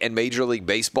NBA and Major League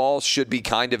Baseball should be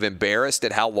kind of embarrassed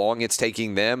at how long it's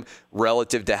taking them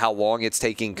relative to how long it's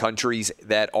taking countries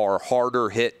that are harder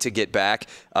hit to get back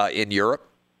in Europe?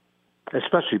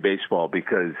 Especially baseball,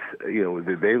 because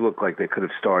they look like they could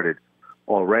have started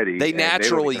already. They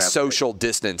naturally social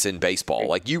distance in baseball.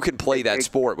 Like, you can play that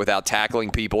sport without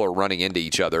tackling people or running into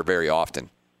each other very often.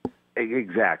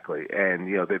 Exactly, and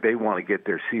they want to get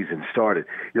their season started.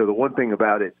 The one thing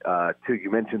about it, too, you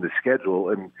mentioned the schedule,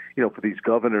 and for these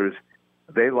governors,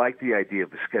 they like the idea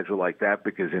of a schedule like that,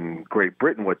 because in Great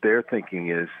Britain, what they're thinking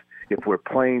is, if we're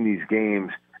playing these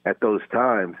games at those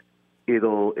times,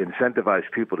 it'll incentivize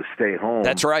people to stay home.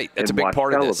 That's right. That's a big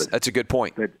part of this. That's a good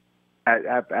point.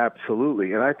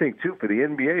 Absolutely, and I think too for the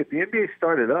NBA, if the NBA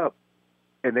started up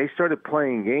and they started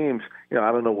playing games, I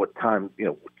don't know what time,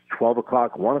 12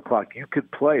 o'clock, 1 o'clock, you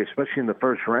could play, especially in the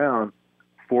first round,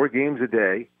 4 games a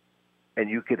day, and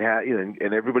you could have,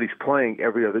 and everybody's playing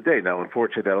every other day. Now,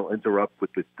 unfortunately, that'll interrupt with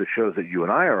the shows that you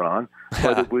and I are on,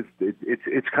 but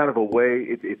it's kind of a way,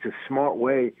 it's a smart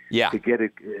way to get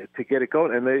it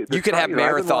going. And you can have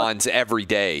marathons every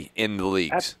day in the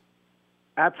leagues.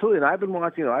 Absolutely, and I've been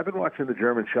watching the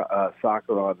German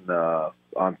soccer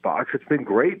on Fox. It's been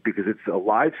great because it's a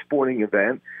live sporting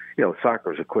event.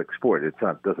 Soccer is a quick sport. It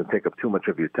doesn't take up too much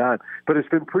of your time. But it's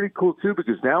been pretty cool, too,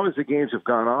 because now as the games have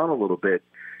gone on a little bit,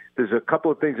 there's a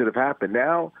couple of things that have happened.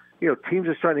 Now, teams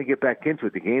are starting to get back into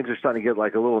it. The games are starting to get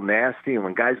like a little nasty, and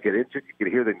when guys get into it, you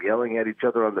can hear them yelling at each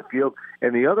other on the field.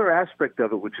 And the other aspect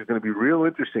of it, which is going to be real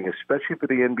interesting, especially for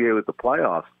the NBA with the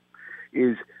playoffs,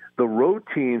 is the road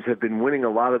teams have been winning a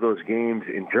lot of those games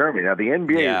in Germany. Now, the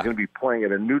NBA is going to be playing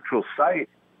at a neutral site.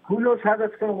 Who knows how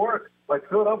that's going to work? Like,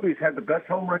 Philadelphia's had the best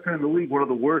home record in the league, one of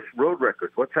the worst road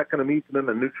records. What's that going to mean for them,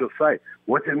 a neutral site?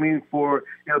 What's it mean for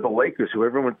the Lakers, who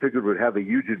everyone figured would have a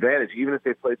huge advantage, even if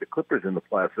they played the Clippers in the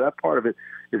playoffs? So that part of it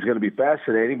is going to be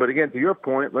fascinating. But again, to your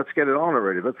point, let's get it on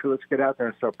already. Let's get out there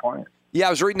and start playing. Yeah, I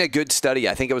was reading a good study,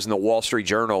 I think it was in the Wall Street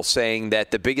Journal, saying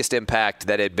that the biggest impact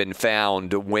that had been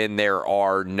found when there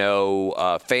are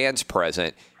no fans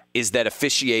present is that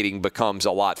officiating becomes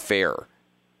a lot fairer.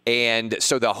 And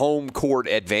so the home court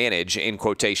advantage, in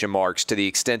quotation marks, to the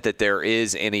extent that there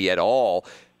is any at all,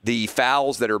 the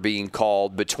fouls that are being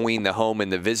called between the home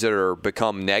and the visitor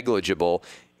become negligible,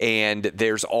 and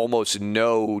there's almost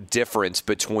no difference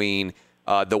between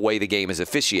the way the game is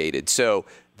officiated. So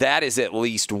that is at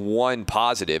least one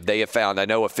positive they have found. I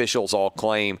know officials all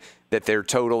claim that they're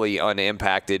totally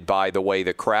unimpacted by the way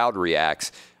the crowd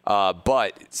reacts.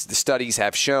 But the studies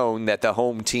have shown that the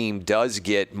home team does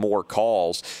get more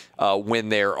calls when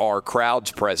there are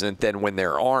crowds present than when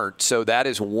there aren't. So that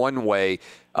is one way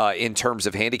in terms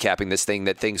of handicapping this thing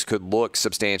that things could look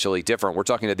substantially different. We're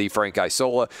talking to the Frank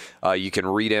Isola. You can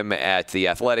read him at The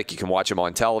Athletic. You can watch him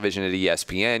on television at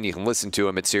ESPN. You can listen to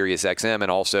him at SiriusXM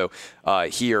and also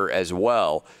here as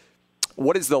well.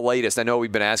 What is the latest? I know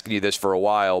we've been asking you this for a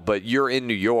while, but you're in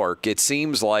New York. It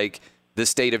seems like the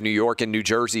state of New York and New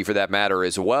Jersey, for that matter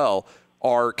as well,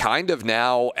 are kind of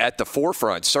now at the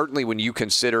forefront, certainly when you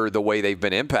consider the way they've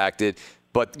been impacted.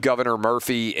 But Governor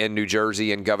Murphy in New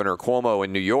Jersey and Governor Cuomo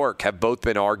in New York have both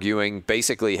been arguing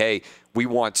basically, hey, we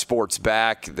want sports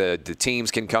back. The teams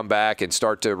can come back and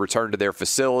start to return to their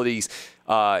facilities.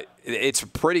 It's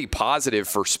pretty positive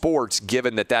for sports,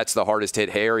 given that that's the hardest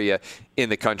hit area in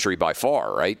the country by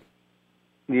far, right?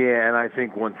 Yeah, and I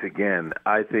think, once again,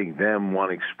 them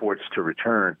wanting sports to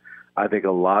return, I think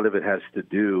a lot of it has to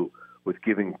do with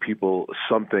giving people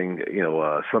something,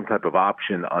 some type of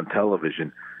option on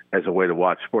television as a way to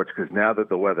watch sports. Because now that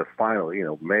the weather finally,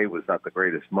 May was not the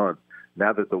greatest month.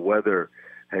 Now that the weather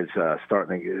has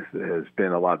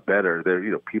been a lot better,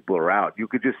 there, people are out. You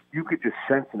could just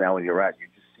sense now when you're out. You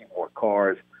just see more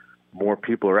cars, more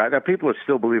people are out. Now, people are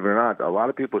still, believe it or not, a lot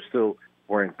of people are still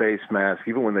wearing face masks,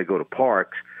 even when they go to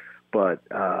parks. But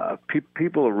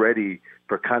people are ready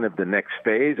for kind of the next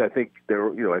phase. I think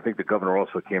I think the governor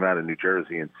also came out in New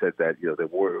Jersey and said that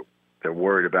they're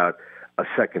worried about a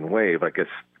second wave. I guess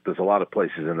there's a lot of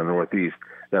places in the Northeast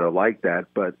that are like that.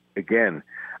 But again,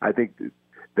 I think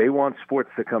They want sports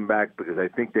to come back because I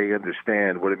think they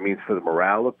understand what it means for the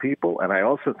morale of people, and I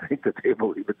also think that they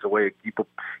believe it's a way of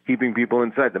keeping people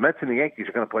inside. The Mets and the Yankees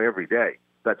are going to play every day.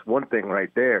 That's one thing right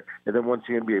there. And then once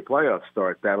the NBA playoffs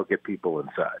start, that'll get people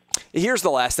inside. Here's the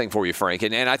last thing for you, Frank,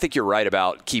 and I think you're right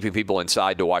about keeping people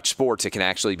inside to watch sports. It can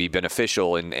actually be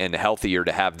beneficial and healthier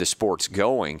to have the sports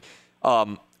going.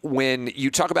 When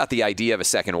you talk about the idea of a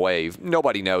second wave,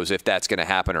 nobody knows if that's going to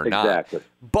happen or not.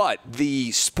 But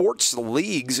the sports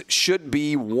leagues should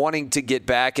be wanting to get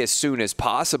back as soon as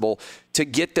possible to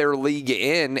get their league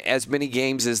in as many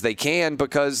games as they can,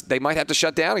 because they might have to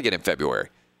shut down again in February.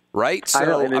 Right?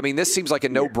 So, I mean, this seems like a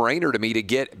no-brainer to me to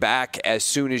get back as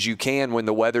soon as you can when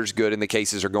the weather's good and the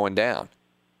cases are going down.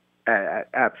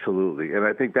 Absolutely. And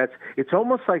I think it's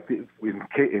almost like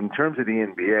in terms of the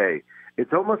NBA,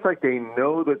 it's almost like they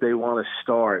know that they want to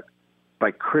start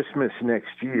by Christmas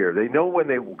next year. They know when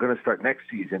they're going to start next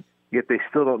season, yet they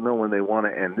still don't know when they want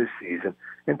to end this season.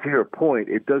 And to your point,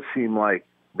 it does seem like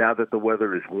now that the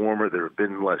weather is warmer, there have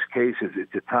been less cases,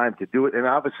 it's a time to do it. And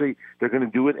obviously, they're going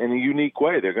to do it in a unique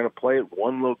way. They're going to play at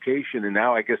one location. And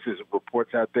now I guess there's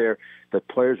reports out there that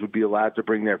players would be allowed to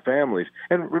bring their families.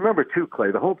 And remember, too,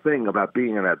 Clay, the whole thing about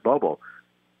being in that bubble,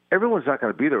 everyone's not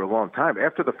going to be there a long time.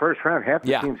 After the first round, half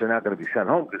the teams are not going to be sent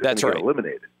home because they're going to get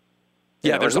eliminated.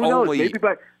 Yeah, there's only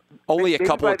a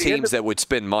couple of teams that would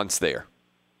spend months there.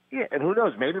 Yeah, and who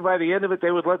knows? Maybe by the end of it,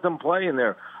 they would let them play in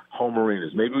their home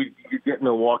arenas. Maybe you'd get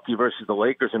Milwaukee versus the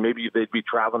Lakers, and maybe they'd be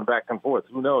traveling back and forth.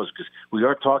 Who knows? Because we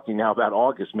are talking now about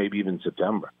August, maybe even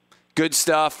September. Good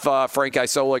stuff, Frank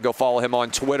Isola. Go follow him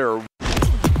on Twitter.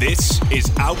 This is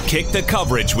Outkick the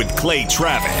Coverage with Clay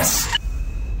Travis.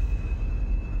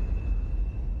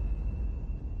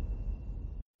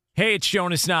 Hey, it's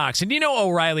Jonas Knox, and you know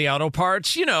O'Reilly Auto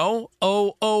Parts. You know,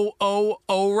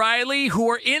 O'Reilly, who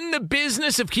are in the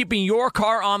business of keeping your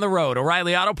car on the road.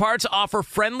 O'Reilly Auto Parts offer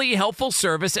friendly, helpful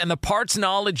service and the parts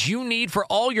knowledge you need for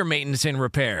all your maintenance and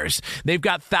repairs. They've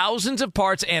got thousands of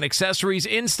parts and accessories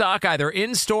in stock, either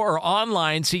in-store or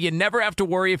online, so you never have to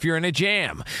worry if you're in a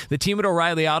jam. The team at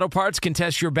O'Reilly Auto Parts can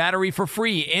test your battery for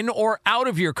free in or out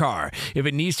of your car. If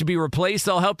it needs to be replaced,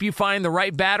 they'll help you find the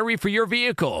right battery for your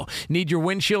vehicle. Need your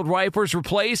windshield wipers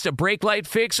replaced, a brake light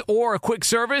fix, or a quick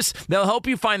service? They'll help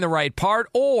you find the right part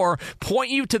or point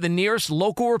you to the nearest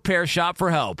local repair shop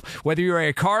for help. Whether you're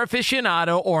a car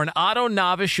aficionado or an auto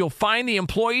novice, you'll find the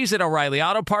employees at O'Reilly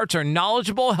Auto Parts are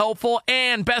knowledgeable, helpful,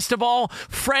 and best of all,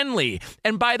 friendly.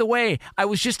 And by the way, I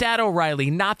was just at O'Reilly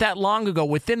not that long ago,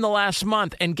 within the last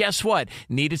month, and guess what?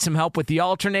 Needed some help with the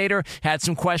alternator, had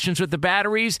some questions with the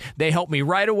batteries. They helped me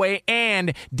right away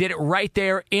and did it right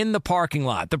there in the parking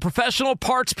lot. The professional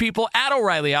parts people at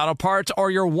O'Reilly Auto Parts are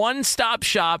your one-stop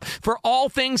shop for all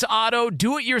things auto,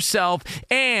 do-it-yourself,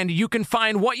 and you can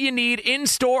find what you need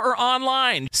in-store or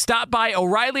online. Stop by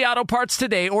O'Reilly Auto Parts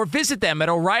today or visit them at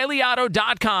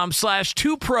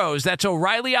O'ReillyAuto.com/2pros. That's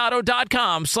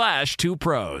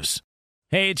O'ReillyAuto.com/2pros.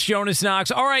 Hey, it's Jonas Knox.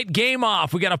 All right, game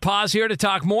off. We got to pause here to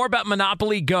talk more about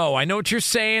Monopoly Go. I know what you're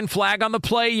saying, flag on the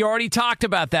play. You already talked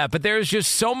about that, but there's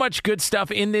just so much good stuff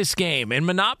in this game. In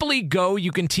Monopoly Go,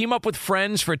 you can team up with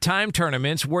friends for time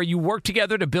tournaments where you work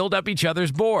together to build up each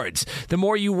other's boards. The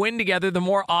more you win together, the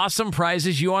more awesome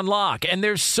prizes you unlock, and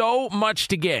there's so much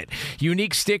to get.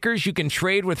 Unique stickers you can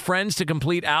trade with friends to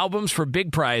complete albums for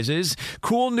big prizes,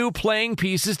 cool new playing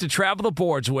pieces to travel the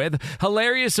boards with,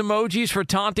 hilarious emojis for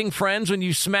taunting friends when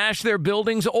you smash their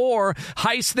buildings or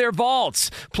heist their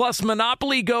vaults. Plus,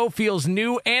 Monopoly Go feels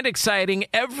new and exciting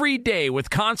every day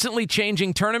with constantly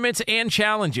changing tournaments and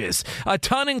challenges. A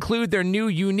ton include their new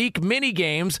unique mini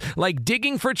games like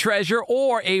digging for treasure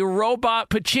or a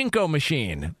robot pachinko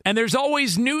machine. And there's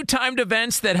always new timed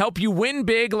events that help you win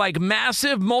big, like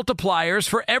massive multipliers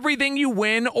for everything you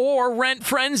win or rent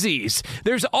frenzies.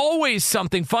 There's always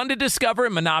something fun to discover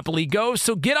in Monopoly Go,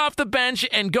 so get off the bench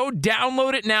and go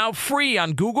download it now free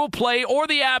on Google Play or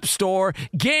the App Store.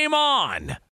 Game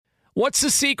on! What's the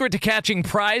secret to catching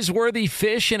prize-worthy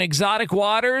fish in exotic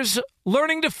waters?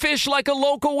 Learning to fish like a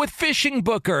local with Fishing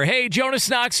Booker. Hey, Jonas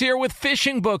Knox here with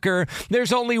Fishing Booker.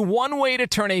 There's only one way to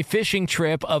turn a fishing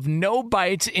trip of no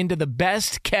bites into the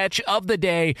best catch of the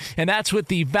day, and that's with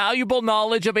the valuable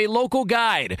knowledge of a local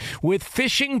guide. With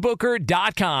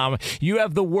FishingBooker.com, you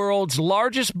have the world's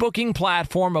largest booking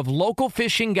platform of local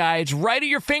fishing guides right at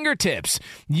your fingertips.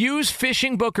 Use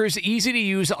Fishing Booker's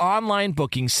easy-to-use online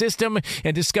booking system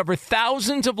and discover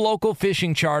thousands of local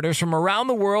fishing charters from around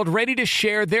the world ready to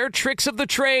share their tricks basics of the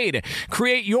trade.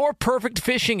 Create your perfect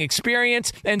fishing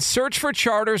experience and search for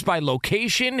charters by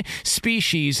location,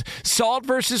 species, salt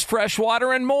versus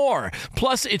freshwater, and more.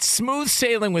 Plus, it's smooth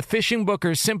sailing with Fishing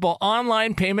Booker's simple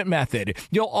online payment method.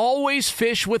 You'll always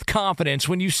fish with confidence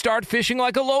when you start fishing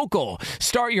like a local.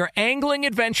 Start your angling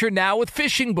adventure now with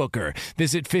Fishing Booker.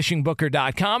 Visit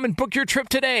fishingbooker.com and book your trip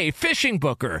today. Fishing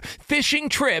Booker. Fishing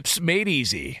trips made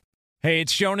easy. Hey,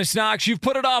 it's Jonas Knox. You've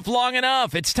put it off long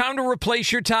enough. It's time to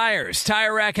replace your tires.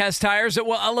 Tire Rack has tires that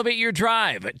will elevate your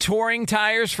drive. Touring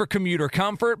tires for commuter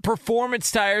comfort, performance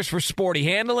tires for sporty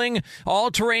handling,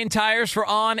 all-terrain tires for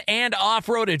on- and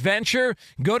off-road adventure.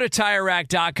 Go to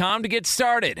TireRack.com to get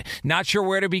started. Not sure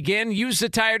where to begin? Use the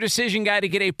Tire Decision Guide to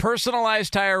get a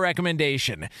personalized tire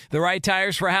recommendation. The right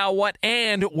tires for how, what,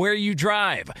 and where you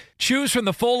drive. Choose from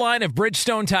the full line of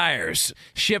Bridgestone tires.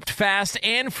 Shipped fast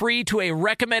and free to a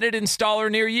recommended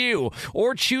installer near you,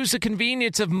 or choose the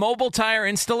convenience of mobile tire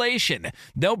installation.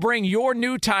 They'll bring your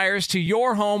new tires to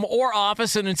your home or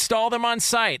office and install them on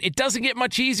site. It doesn't get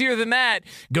much easier than that.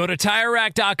 Go to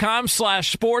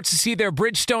TireRack.com/sports to see their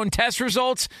Bridgestone test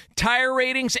results, tire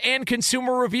ratings, and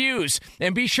consumer reviews.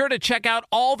 And be sure to check out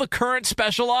all the current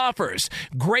special offers.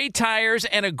 Great tires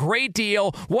and a great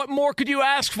deal. What more could you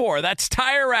ask for? That's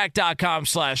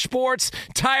TireRack.com/sports.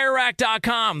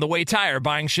 TireRack.com, the way tire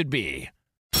buying should be.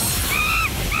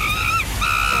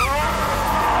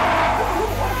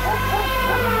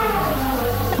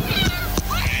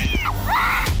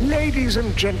 Ladies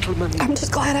and gentlemen. I'm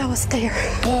just glad I was there.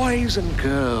 Boys and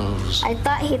girls. I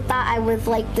thought he thought I was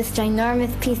like this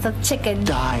ginormous piece of chicken.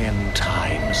 Dying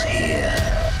times here.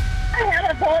 I had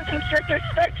a bone constrictor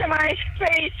stuck to my face.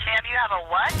 And you have a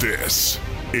what? This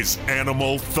is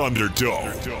Animal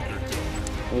Thunderdome.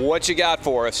 What you got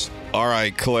for us? All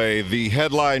right, Clay. The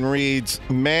headline reads,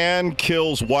 "Man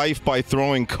kills wife by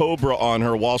throwing cobra on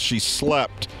her while she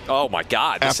slept." Oh, my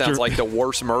God. This sounds like the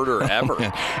worst murder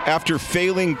ever. After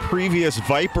failing previous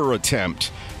viper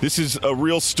attempt. This is a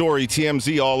real story.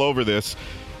 TMZ all over this.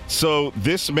 So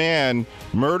this man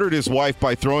murdered his wife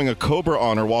by throwing a cobra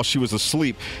on her while she was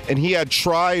asleep. And he had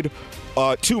tried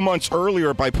 2 months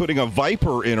earlier by putting a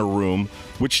viper in her room,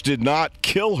 which did not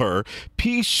kill her.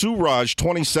 P. Suraj,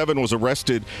 27, was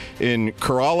arrested in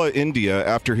Kerala, India,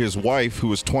 after his wife, who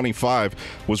was 25,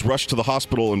 was rushed to the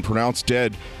hospital and pronounced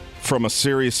dead from a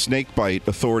serious snake bite,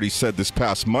 authorities said this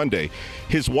past Monday.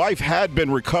 His wife had been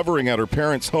recovering at her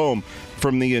parents' home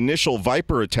from the initial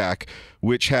viper attack,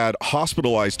 which had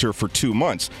hospitalized her for 2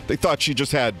 months. They thought she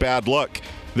just had bad luck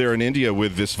there in India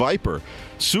with this viper.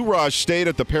 Suraj stayed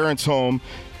at the parents' home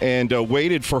and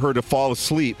waited for her to fall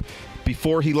asleep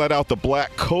before he let out the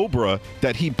black cobra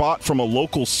that he bought from a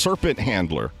local serpent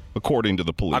handler, according to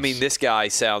the police. I mean, this guy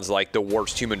sounds like the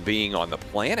worst human being on the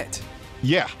planet.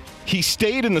 Yeah. He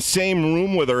stayed in the same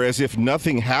room with her as if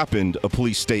nothing happened, a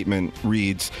police statement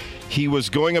reads. He was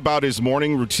going about his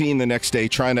morning routine the next day,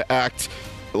 trying to act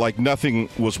like nothing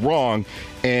was wrong,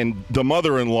 and the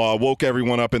mother-in-law woke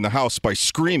everyone up in the house by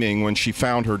screaming when she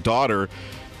found her daughter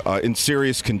in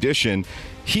serious condition.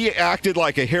 He acted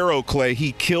like a hero, Clay.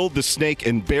 He killed the snake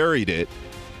and buried it.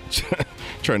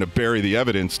 Trying to bury the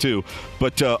evidence, too.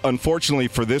 But unfortunately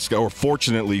for this guy, or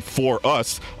fortunately for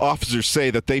us, officers say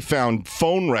that they found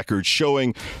phone records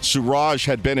showing Suraj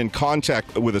had been in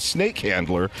contact with a snake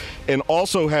handler and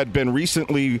also had been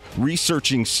recently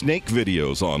researching snake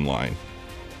videos online.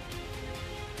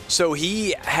 So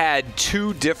he had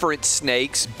 2 different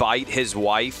snakes bite his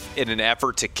wife in an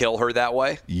effort to kill her that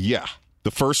way? Yeah.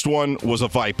 The first one was a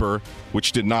viper,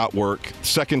 which did not work.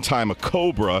 Second time, a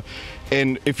cobra.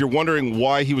 And if you're wondering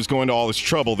why he was going to all this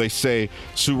trouble, they say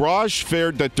Suraj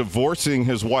feared that divorcing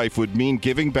his wife would mean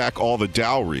giving back all the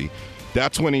dowry.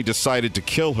 That's when he decided to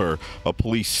kill her, a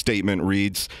police statement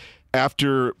reads.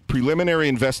 After preliminary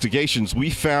investigations,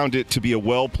 we found it to be a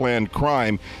well-planned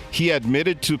crime. He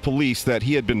admitted to police that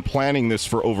he had been planning this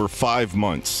for over 5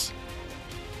 months.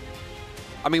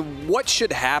 I mean, what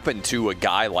should happen to a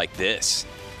guy like this?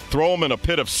 Throw him in a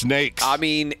pit of snakes. I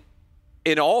mean,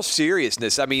 in all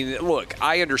seriousness, I mean, look,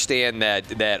 I understand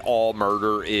that all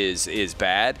murder is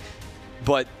bad,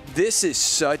 but this is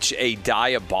such a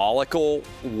diabolical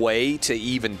way to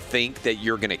even think that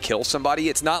you're going to kill somebody.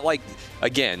 It's not like,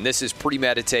 again, this is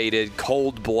premeditated,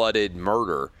 cold-blooded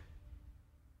murder.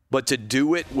 But to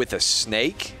do it with a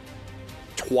snake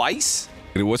twice?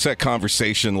 What's that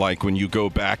conversation like when you go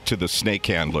back to the snake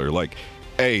handler? Like,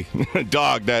 hey,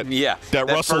 dog, that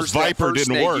Russell's Viper didn't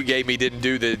snake work. You gave me didn't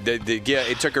do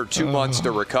it took her 2 months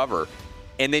to recover.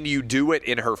 And then you do it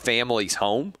in her family's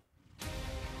home?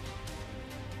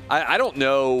 I don't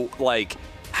know, like,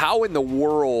 how in the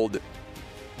world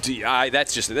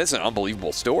That's an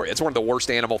unbelievable story. It's one of the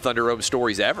worst Animal Thunderdome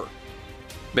stories ever.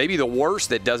 Maybe the worst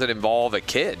that doesn't involve a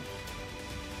kid.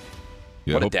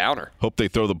 Yeah, what a downer. Hope they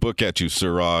throw the book at you,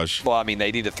 Siraj. Well, I mean,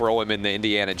 they need to throw him in the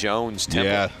Indiana Jones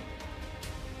temple. Yeah.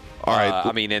 All right.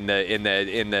 I mean, in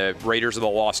the Raiders of the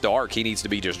Lost Ark, he needs to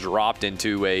be just dropped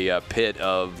into a pit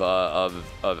of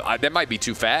that might be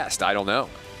too fast. I don't know.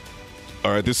 All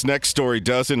right, this next story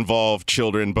does involve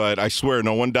children, but I swear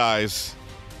no one dies.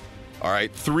 All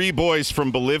right, 3 boys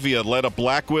from Bolivia let a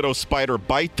black widow spider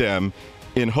bite them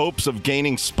in hopes of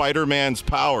gaining Spider-Man's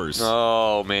powers.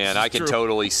 Oh, man, I can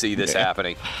totally see this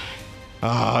happening.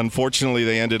 Unfortunately,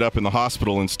 they ended up in the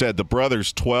hospital instead. The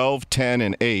brothers, 12, 10,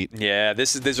 and 8. Yeah,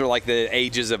 these are like the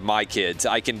ages of my kids.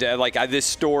 I can this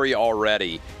story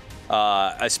already.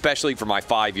 Especially for my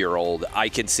 5-year-old, I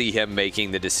can see him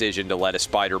making the decision to let a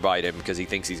spider bite him because he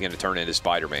thinks he's going to turn into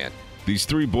Spider-Man. These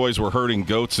 3 boys were herding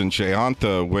goats in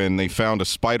Chayanta when they found a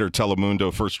spider,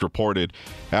 Telemundo first reported,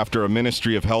 after a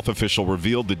Ministry of Health official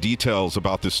revealed the details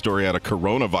about this story at a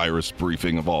coronavirus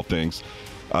briefing, of all things.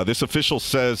 This official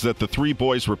says that the 3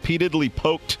 boys repeatedly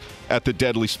poked at the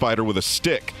deadly spider with a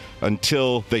stick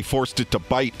until they forced it to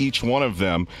bite each one of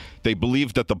them. They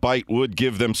believed that the bite would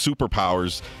give them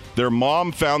superpowers. Their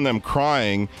mom found them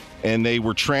crying, and they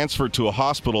were transferred to a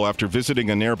hospital after visiting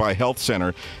a nearby health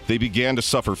center. They began to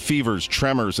suffer fevers,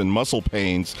 tremors, and muscle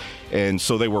pains, and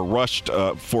so they were rushed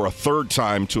for a 3rd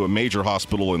time to a major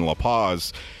hospital in La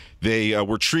Paz. They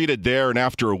were treated there, and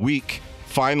after a week,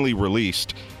 finally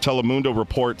released. Telemundo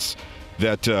reports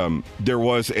that there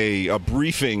was a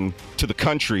briefing to the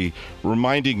country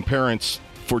reminding parents,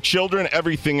 for children,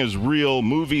 everything is real.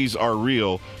 Movies are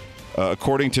real.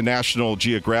 According to National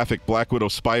Geographic, black widow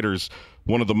spiders,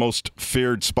 one of the most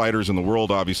feared spiders in the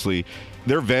world, obviously,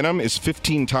 their venom is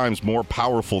 15 times more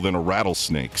powerful than a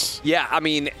rattlesnake's. Yeah, I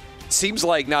mean, seems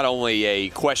like not only a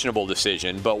questionable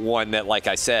decision, but one that, like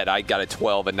I said, I got a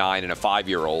 12, a 9, and a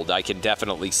 5-year-old. I can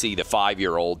definitely see the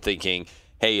 5-year-old thinking,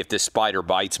 hey, if this spider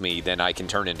bites me, then I can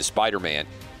turn into Spider-Man.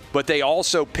 But they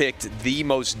also picked the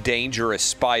most dangerous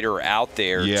spider out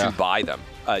there to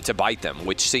bite them,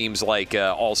 which seems like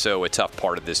also a tough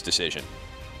part of this decision.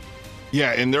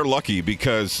 Yeah, and they're lucky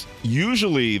because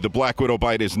usually the black widow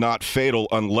bite is not fatal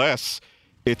unless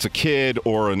it's a kid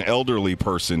or an elderly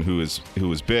person who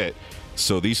is bit.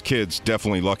 So these kids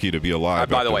definitely lucky to be alive.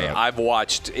 By the way, I've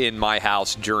watched in my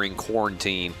house during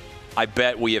quarantine. I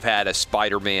bet we have had a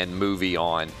Spider-Man movie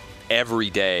on every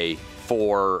day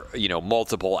for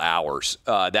multiple hours.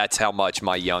 That's how much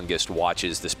my youngest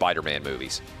watches the Spider-Man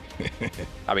movies.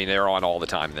 I mean, they're on all the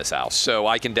time in this house. So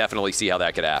I can definitely see how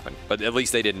that could happen. But at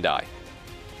least they didn't die.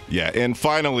 Yeah, and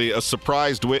finally, a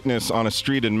surprised witness on a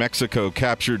street in Mexico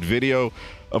captured video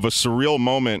of a surreal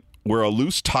moment where a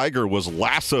loose tiger was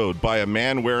lassoed by a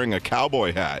man wearing a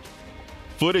cowboy hat.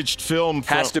 Footage filmed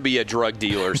has to be a drug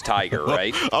dealer's tiger,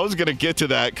 right? I was going to get to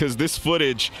that because this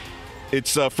footage,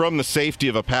 it's from the safety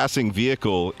of a passing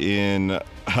vehicle in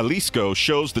Jalisco,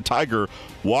 shows the tiger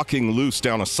walking loose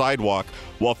down a sidewalk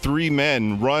while 3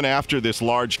 men run after this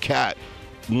large cat.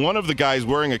 One of the guys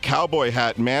wearing a cowboy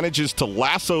hat manages to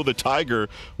lasso the tiger,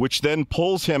 which then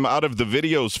pulls him out of the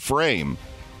video's frame.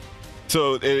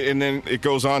 So, and then it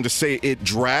goes on to say it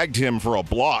dragged him for a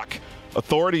block.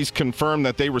 Authorities confirmed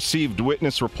that they received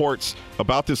witness reports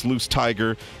about this loose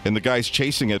tiger and the guys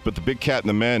chasing it, but the big cat and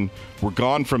the men were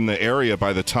gone from the area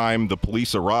by the time the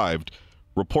police arrived.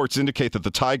 Reports indicate that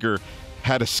the tiger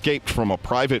had escaped from a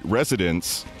private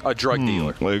residence. A drug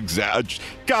dealer.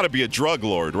 Got to be a drug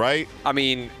lord, right? I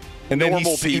mean,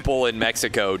 normal people in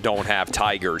Mexico don't have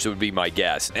tigers, it would be my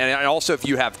guess. And also, if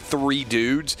you have 3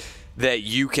 dudes that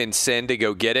you can send to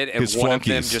go get it, and one of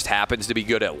them just happens to be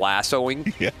good at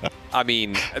lassoing. Yeah. I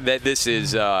mean, this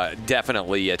is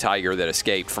definitely a tiger that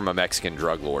escaped from a Mexican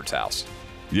drug lord's house.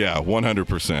 Yeah,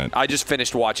 100%. I just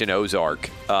finished watching Ozark,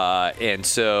 and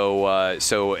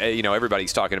so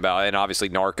everybody's talking about, and obviously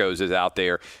Narcos is out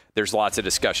there. There's lots of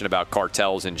discussion about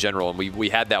cartels in general, and we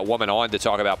had that woman on to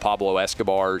talk about Pablo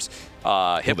Escobar's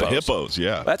hippos. The hippos,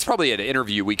 yeah. That's probably an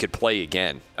interview we could play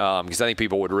again because I think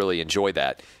people would really enjoy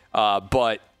that.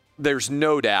 But there's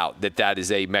no doubt that is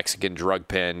a Mexican drug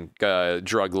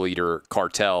leader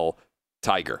cartel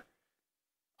tiger.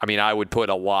 I mean, I would put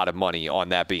a lot of money on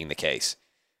that being the case.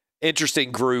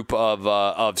 Interesting group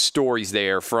of stories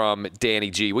there from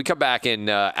Danny G. We come back in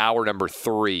hour number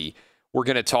 3. We're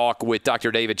going to talk with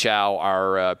Dr. David Chow,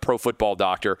 our pro football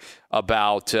doctor,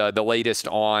 about the latest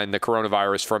on the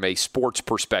coronavirus from a sports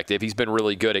perspective. He's been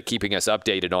really good at keeping us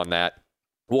updated on that.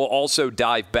 We'll also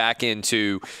dive back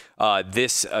into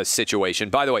this situation.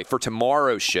 By the way, for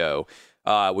tomorrow's show,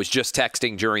 was just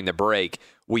texting during the break.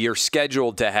 We are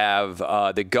scheduled to have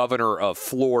the governor of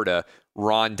Florida,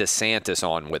 Ron DeSantis,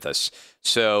 on with us.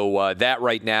 So that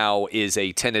right now is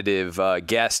a tentative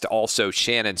guest. Also,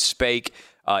 Shannon Spake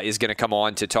is going to come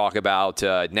on to talk about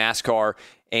NASCAR.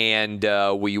 And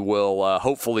we will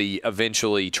hopefully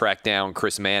eventually track down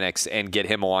Chris Mannix and get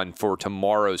him on for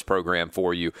tomorrow's program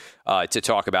for you to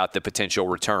talk about the potential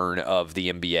return of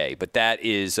the NBA. But that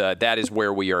is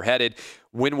where we are headed.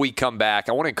 When we come back,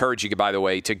 I want to encourage you, by the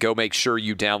way, to go make sure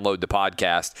you download the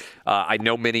podcast. I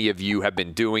know many of you have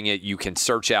been doing it. You can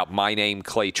search out my name,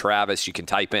 Clay Travis. You can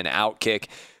type in Outkick.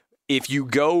 If you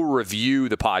go review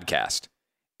the podcast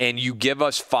and you give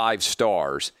us 5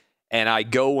 stars, and I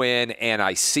go in and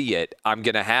I see it, I'm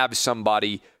going to have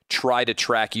somebody try to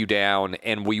track you down,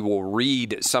 and we will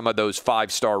read some of those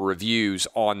 5-star reviews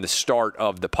on the start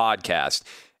of the podcast.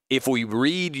 If we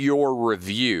read your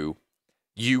review,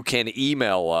 you can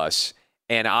email us,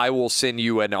 and I will send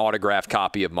you an autographed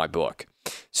copy of my book.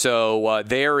 So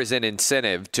there is an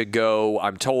incentive to go.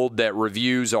 I'm told that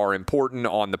reviews are important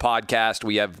on the podcast.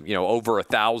 We have, over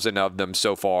 1,000 of them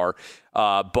so far.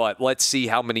 But let's see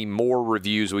how many more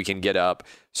reviews we can get up.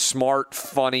 Smart,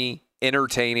 funny,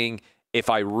 entertaining. If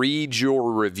I read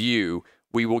your review,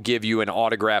 we will give you an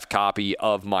autographed copy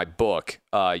of my book.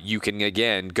 You can,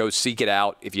 again, go seek it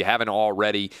out. If you haven't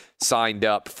already signed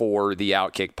up for the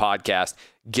Outkick podcast,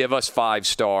 give us 5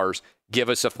 stars, give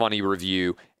us a funny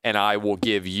review, and I will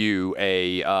give you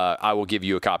a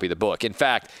copy of the book. In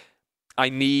fact,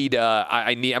 I'm going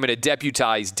to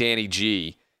deputize Danny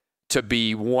G to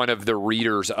be one of the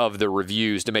readers of the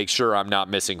reviews to make sure I'm not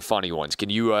missing funny ones.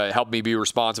 Can you help me be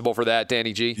responsible for that,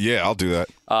 Danny G? Yeah, I'll do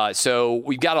that. So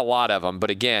we've got a lot of them, but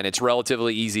again, it's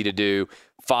relatively easy to do.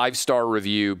 5-star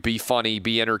review, be funny,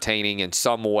 be entertaining in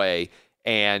some way,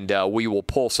 and we will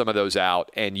pull some of those out,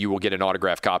 and you will get an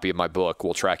autographed copy of my book.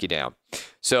 We'll track you down.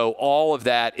 So all of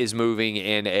that is moving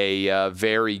in a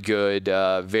very good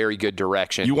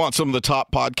direction. You want some of the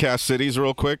top podcast cities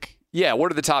real quick? Yeah,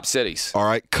 what are the top cities? All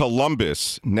right,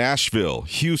 Columbus, Nashville,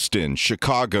 Houston,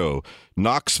 Chicago,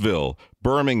 Knoxville,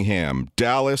 Birmingham,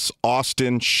 Dallas,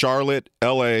 Austin, Charlotte,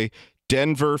 L.A.,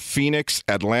 Denver, Phoenix,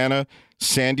 Atlanta,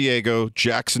 San Diego,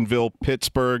 Jacksonville,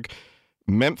 Pittsburgh,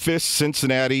 Memphis,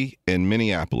 Cincinnati, and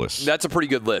Minneapolis. That's a pretty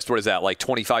good list. What is that, like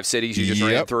 25 cities you just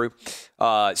ran through?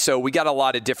 So we got a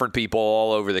lot of different people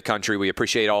all over the country. We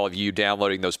appreciate all of you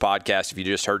downloading those podcasts. If you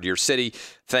just heard your city,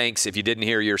 thanks. If you didn't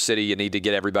hear your city, you need to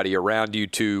get everybody around you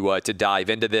to dive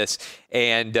into this.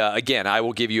 And again, I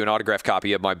will give you an autographed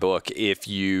copy of my book if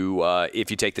you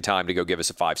take the time to go give us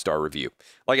a 5-star review.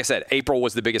 Like I said, April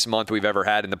was the biggest month we've ever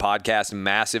had in the podcast.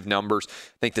 Massive numbers. I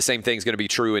think the same thing's going to be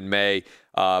true in May.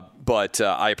 But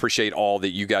I appreciate all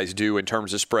that you guys do in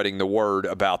terms of spreading the word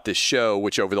about this show,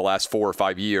 which over the last 4 or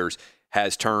 5 years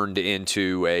has turned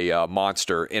into a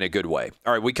monster in a good way.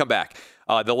 All right, we come back.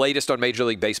 The latest on Major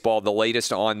League Baseball, the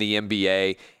latest on the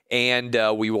NBA,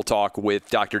 and we will talk with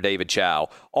Dr. David Chow.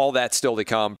 All that still to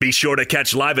come. Be sure to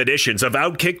catch live editions of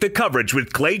Outkick the Coverage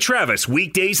with Clay Travis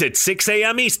weekdays at 6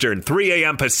 a.m. Eastern, 3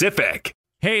 a.m. Pacific.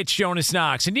 Hey, it's Jonas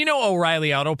Knox, and you know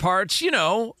O'Reilly Auto Parts. You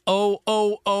know,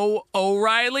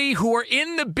 O'Reilly, who are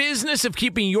in the business of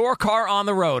keeping your car on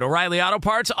the road. O'Reilly Auto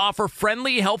Parts offer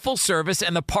friendly, helpful service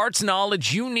and the parts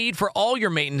knowledge you need for all your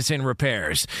maintenance and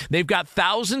repairs. They've got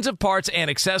thousands of parts and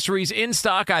accessories in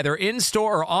stock, either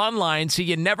in-store or online, so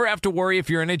you never have to worry if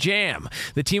you're in a jam.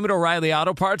 The team at O'Reilly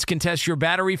Auto Parts can test your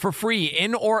battery for free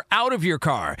in or out of your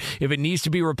car. If it needs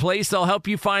to be replaced, they'll help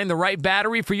you find the right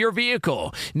battery for your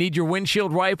vehicle. Need your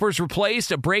windshield wipers replaced,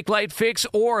 a brake light fix,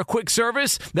 or a quick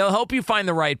service? They'll help you find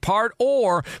the right part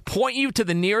or point you to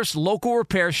the nearest local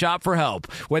repair shop for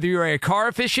help. Whether you're a car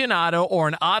aficionado or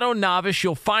an auto novice,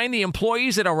 you'll find the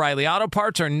employees at O'Reilly Auto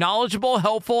Parts are knowledgeable,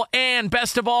 helpful, and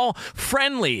best of all,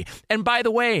 friendly. And by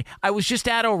the way, I was just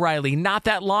at O'Reilly not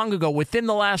that long ago, within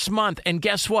the last month, and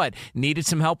guess what? Needed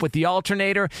some help with the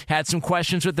alternator, had some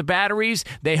questions with the batteries.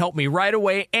 They helped me right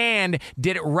away and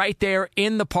did it right there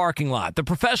in the parking lot. The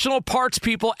professional parts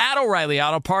people at O'Reilly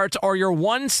Auto Parts are your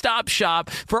one-stop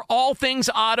shop for all things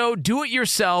auto,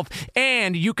 do-it-yourself,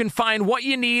 and you can find what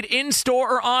you need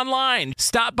in-store or online.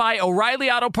 Stop by O'Reilly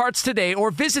Auto Parts today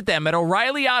or visit them at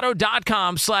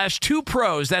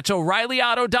O'ReillyAuto.com/2pros. That's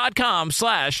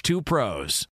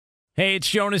O'ReillyAuto.com/2pros. Hey, it's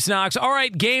Jonas Knox. All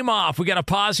right, game off. We got to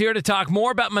pause here to talk more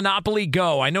about Monopoly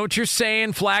Go. I know what you're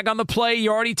saying, flag on the play.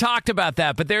 You already talked about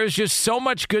that, but there's just so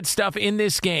much good stuff in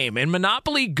this game. In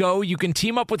Monopoly Go, you can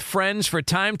team up with friends for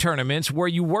time tournaments where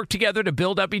you work together to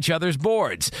build up each other's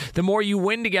boards. The more you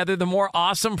win together, the more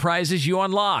awesome prizes you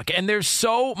unlock. And there's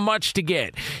so much to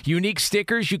get. Unique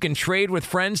stickers you can trade with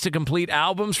friends to complete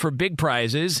albums for big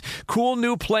prizes, cool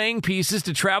new playing pieces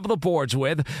to travel the boards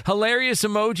with, hilarious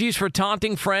emojis for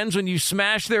taunting friends when you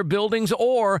smash their buildings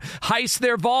or heist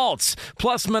their vaults.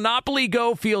 Plus, Monopoly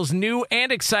Go feels new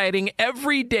and exciting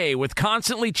every day with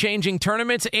constantly changing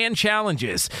tournaments and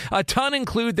challenges. A ton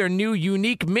include their new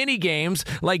unique mini games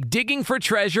like digging for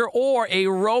treasure or a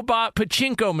robot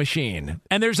pachinko machine.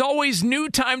 And there's always new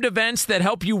timed events that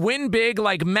help you win big,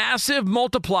 like massive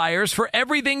multipliers for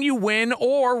everything you win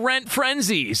or rent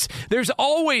frenzies. There's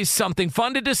always something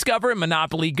fun to discover in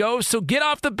Monopoly Go, so get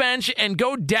off the bench and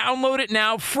go download it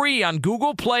now free on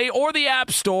Google Play or the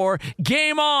App Store.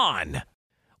 Game on!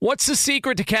 What's the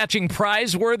secret to catching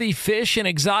prize-worthy fish in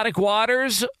exotic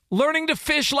waters? Learning to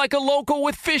fish like a local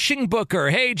with Fishing Booker.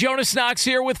 Hey, Jonas Knox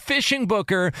here with Fishing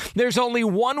Booker. There's only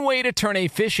one way to turn a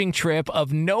fishing trip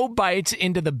of no bites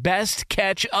into the best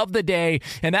catch of the day,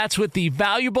 and that's with the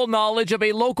valuable knowledge of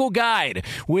a local guide.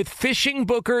 With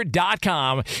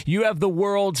FishingBooker.com, you have the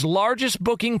world's largest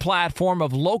booking platform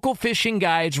of local fishing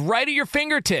guides right at your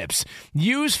fingertips.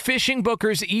 Use Fishing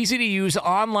Booker's easy-to-use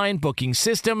online booking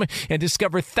system and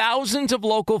discover thousands of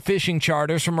local fishing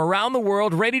charters from around the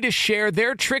world ready to share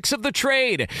their tricks of the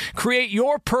trade. Create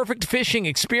your perfect fishing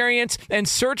experience and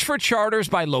search for charters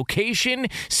by location,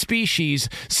 species,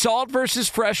 salt versus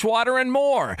freshwater, and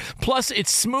more. Plus,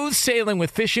 it's smooth sailing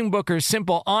with Fishing Booker's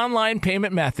simple online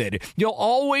payment method. You'll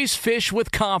always fish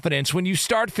with confidence when you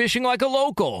start fishing like a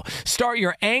local. Start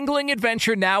your angling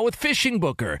adventure now with Fishing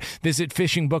Booker. Visit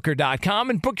FishingBooker.com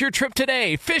and book your trip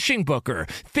today. Fishing Booker.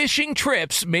 Fishing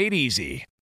trips made easy.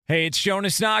 Hey, it's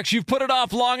Jonas Knox. You've put it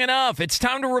off long enough. It's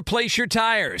time to replace your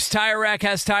tires. Tire Rack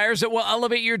has tires that will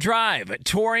elevate your drive.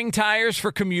 Touring tires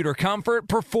for commuter comfort,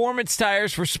 performance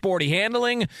tires for sporty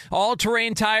handling,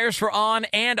 all-terrain tires for on-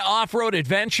 and off-road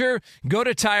adventure. Go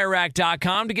to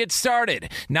TireRack.com to get started.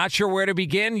 Not sure where to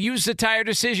begin? Use the Tire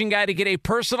Decision Guide to get a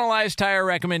personalized tire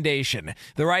recommendation.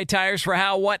 The right tires for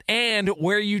how, what, and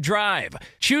where you drive.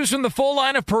 Choose from the full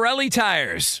line of Pirelli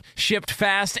tires. Shipped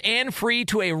fast and free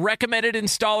to a recommended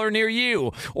installer near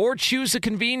you, or choose the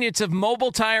convenience of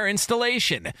mobile tire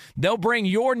installation. They'll bring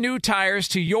your new tires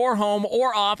to your home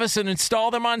or office and install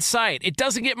them on site. It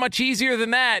doesn't get much easier than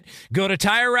that. Go to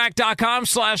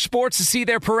TireRack.com/sports to see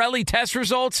their Pirelli test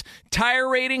results, tire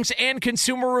ratings, and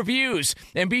consumer reviews.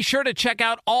 And be sure to check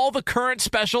out all the current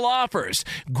special offers.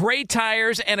 Great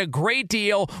tires and a great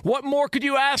deal. What more could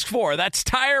you ask for? That's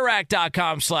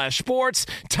TireRack.com/sports.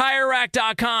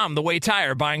 TireRack.com, the way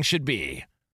tire buying should be.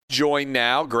 Joined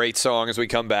now, great song as we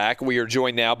come back. We are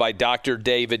joined now by Dr.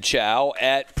 David Chao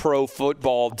at Pro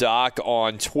Football Doc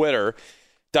on Twitter.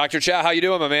 Dr. Chao, how you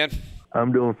doing, my man?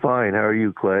 I'm doing fine. How are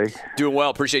you, Clay? Doing well.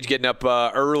 Appreciate you getting up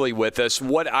early with us.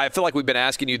 I feel like we've been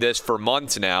asking you this for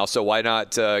months now, so why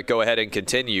not go ahead and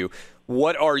continue?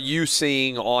 What are you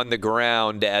seeing on the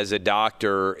ground as a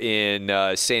doctor in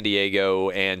San Diego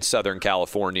and Southern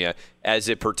California as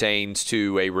it pertains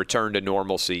to a return to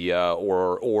normalcy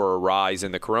or a rise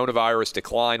in the coronavirus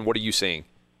decline? What are you seeing?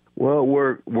 Well,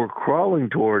 we're crawling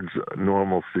towards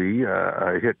normalcy.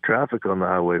 I hit traffic on the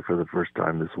highway for the first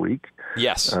time this week.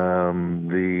 Yes. Hair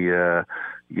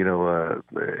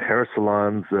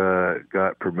salons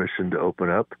got permission to open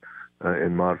up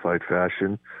in modified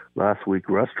fashion. Last week,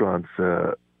 restaurants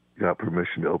got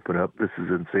permission to open up. This is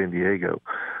in San Diego.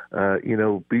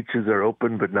 Beaches are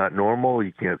open but not normal.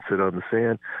 You can't sit on the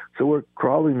sand. So we're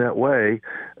crawling that way.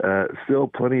 Still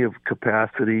plenty of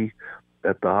capacity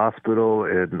at the hospital,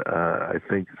 and I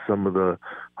think some of the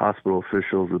hospital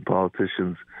officials and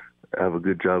politicians have a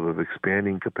good job of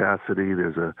expanding capacity.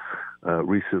 There's a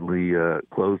recently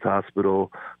closed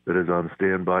hospital that is on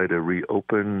standby to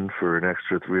reopen for an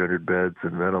extra 300 beds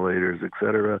and ventilators, et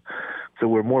cetera. So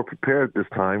we're more prepared this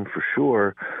time for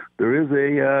sure. There is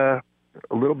a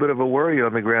little bit of a worry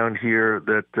on the ground here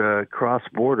that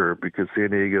cross-border, because San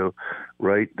Diego,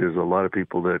 right, there's a lot of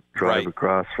people that drive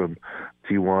across from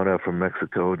Tijuana, from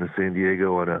Mexico into San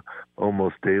Diego on a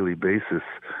almost daily basis,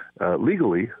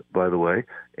 legally, by the way.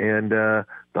 And the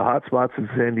hot spots in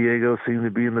San Diego seem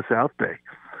to be in the South Bay.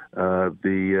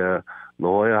 The La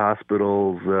Jolla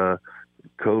Hospital's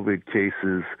COVID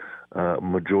cases,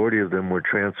 majority of them were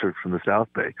transferred from the South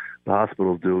Bay. The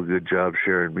hospitals do a good job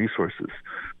sharing resources.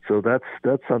 So that's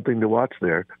something to watch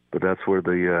there, but that's where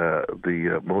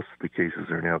the most of the cases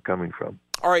are now coming from.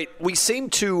 All right, we seem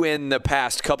to, in the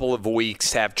past couple of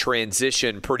weeks, have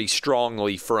transitioned pretty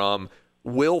strongly from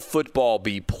will football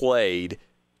be played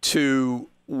to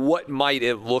what might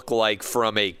it look like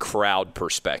from a crowd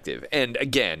perspective. And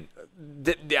again,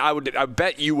 I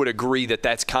bet you would agree that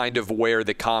that's kind of where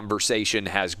the conversation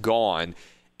has gone.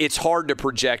 It's hard to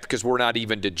project because we're not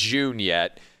even to June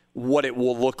yet what it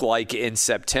will look like in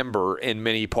September in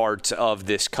many parts of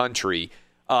this country.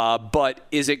 But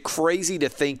is it crazy to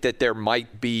think that there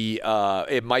might be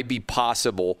it might be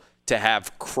possible to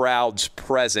have crowds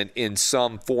present in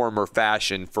some form or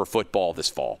fashion for football this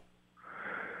fall?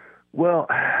 Well,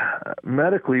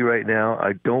 medically right now,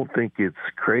 I don't think it's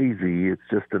crazy. It's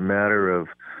just a matter of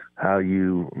how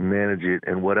you manage it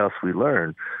and what else we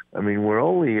learn. I mean, we're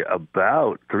only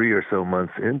about 3 or so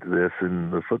months into this,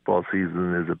 and the football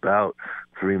season is about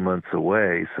 3 months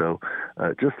away. So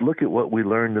just look at what we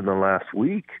learned in the last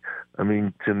week. I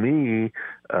mean, to me,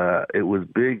 it was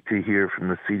big to hear from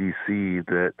the CDC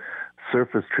that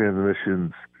surface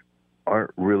transmissions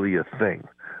aren't really a thing.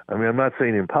 I mean, I'm not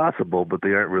saying impossible, but they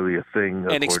aren't really a thing.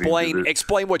 And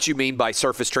explain what you mean by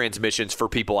surface transmissions for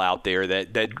people out there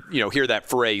that hear that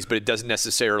phrase, but it doesn't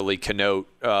necessarily connote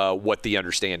what the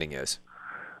understanding is.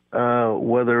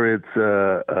 Whether it's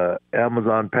a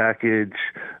Amazon package,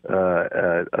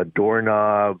 a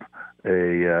doorknob,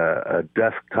 a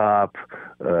desktop,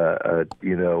 a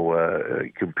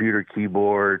computer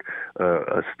keyboard,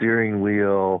 a steering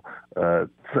wheel,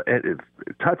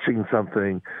 touching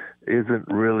something isn't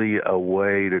really a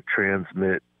way to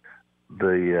transmit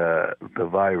the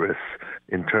virus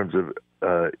in terms of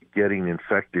getting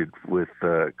infected with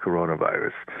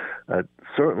coronavirus.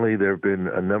 Certainly, there have been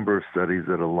a number of studies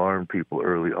that alarmed people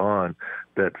early on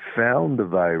that found the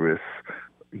virus,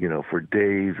 for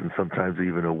days and sometimes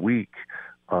even a week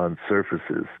on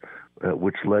surfaces,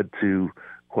 which led to,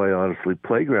 quite honestly,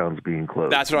 playgrounds being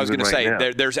closed. That's what I was going to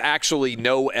say. There's actually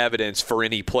no evidence for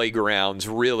any playgrounds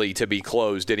really to be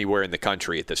closed anywhere in the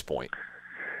country at this point.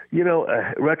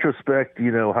 Retrospect,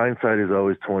 hindsight is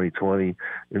always 20/20.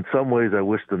 In some ways, I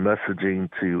wish the messaging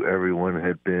to everyone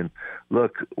had been,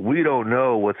 look, we don't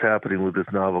know what's happening with this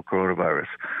novel coronavirus,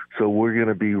 so we're going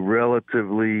to be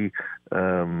relatively,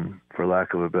 for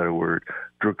lack of a better word,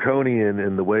 draconian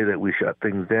in the way that we shut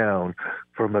things down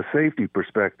from a safety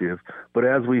perspective. But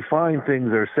as we find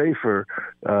things are safer,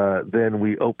 then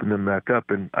we open them back up.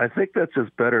 And I think that's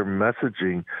just better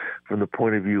messaging from the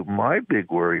point of view. My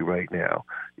big worry right now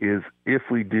is if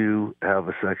we do have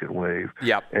a second wave,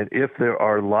 and if there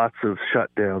are lots of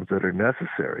shutdowns that are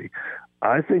necessary,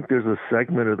 I think there's a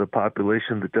segment of the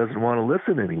population that doesn't want to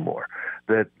listen anymore,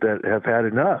 that have had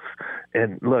enough.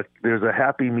 And look, there's a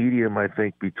happy medium, I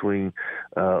think, between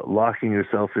locking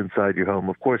yourself inside your home.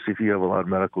 Of course, if you have a lot of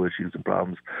medical issues and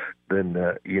problems, then,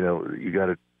 you got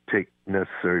to take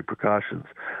necessary precautions.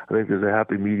 I think there's a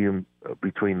happy medium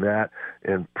between that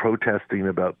and protesting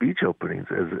about beach openings,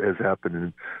 as happened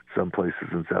in some places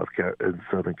in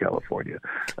Southern California.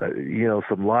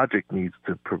 Some logic needs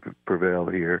to prevail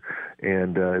here,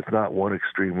 and it's not one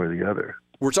extreme or the other.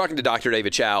 We're talking to Dr.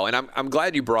 David Chao, and I'm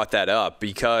glad you brought that up,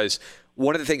 because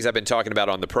one of the things I've been talking about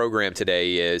on the program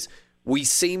today is we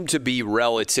seem to be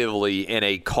relatively in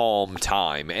a calm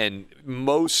time, and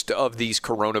most of these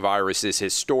coronaviruses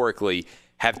historically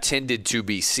have tended to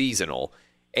be seasonal,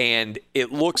 and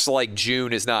it looks like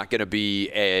June is not going to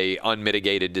be a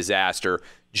unmitigated disaster.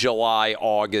 July,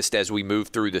 August, as we move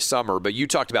through the summer. But you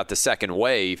talked about the second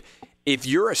wave. If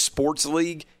you're a sports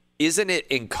league, isn't it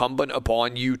incumbent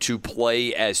upon you to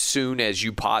play as soon as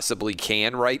you possibly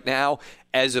can right now,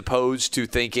 as opposed to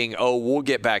thinking, we'll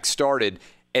get back started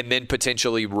and then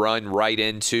potentially run right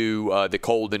into the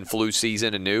cold and flu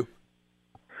season anew?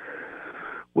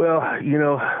 Well,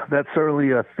 that's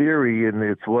certainly a theory, and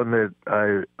it's one that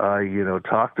I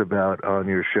talked about on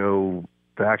your show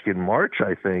back in March,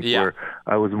 I think, where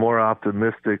I was more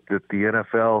optimistic that the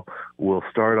NFL will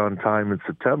start on time in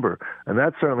September. And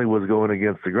that certainly was going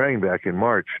against the grain back in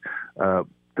March.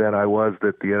 Than I was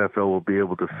that the NFL will be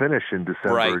able to finish in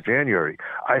December or January.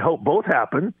 I hope both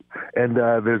happen, and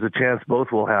there's a chance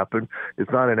both will happen. It's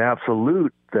not an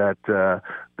absolute that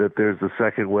there's a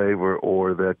second wave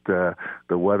or that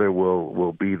the weather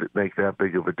will make that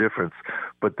big of a difference.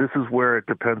 But this is where it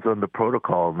depends on the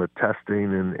protocol and the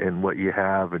testing and what you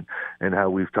have and how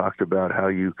we've talked about how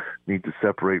you need to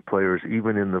separate players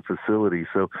even in the facility.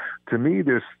 So to me,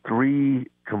 there's three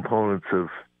components of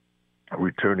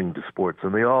returning to sports,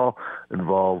 and they all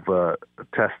involve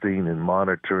testing and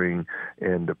monitoring,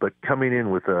 but coming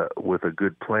in with a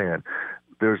good plan.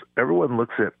 Everyone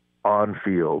looks at on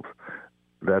field.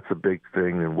 That's a big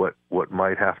thing, and what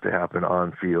might have to happen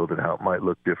on field and how it might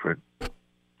look different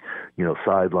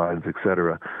sidelines, et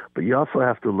cetera. But you also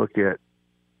have to look at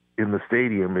in the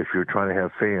stadium if you're trying to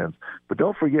have fans. But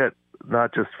don't forget,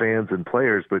 not just fans and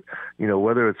players, but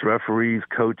whether it's referees,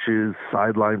 coaches,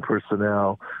 sideline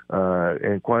personnel,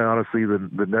 and quite honestly,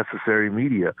 the necessary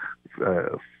media,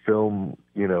 film,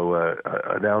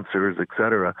 announcers,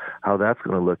 etc. How that's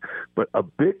going to look. But a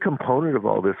big component of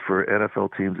all this for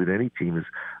NFL teams and any team is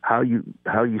how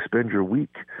you spend your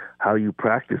week, how you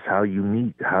practice, how you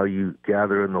meet, how you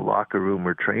gather in the locker room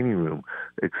or training room,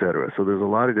 etc. So there's a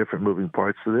lot of different moving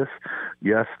parts to this.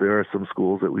 Yes, there are some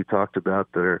schools that we talked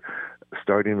about that are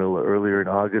starting a little earlier in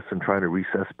August and trying to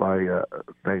recess by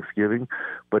Thanksgiving,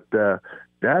 but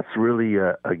that's really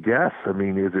a guess. I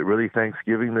mean, is it really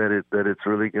Thanksgiving that it's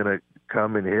really going to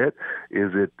come and hit?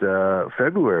 Is it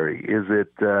February? Is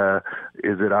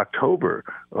it October?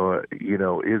 Or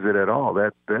is it at all?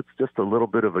 That's just a little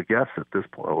bit of a guess at this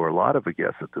point, or a lot of a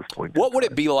guess at this point. What would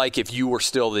it be like if you were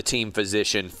still the team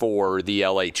physician for the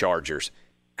LA Chargers?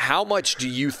 How much do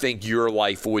you think your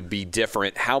life would be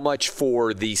different? How much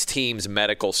for these teams'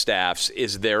 medical staffs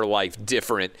is their life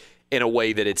different in a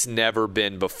way that it's never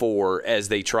been before as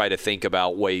they try to think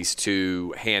about ways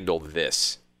to handle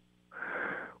this?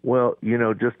 Well,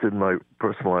 just in my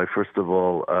personal life, first of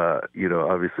all,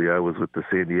 obviously I was with the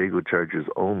San Diego Chargers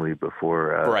only before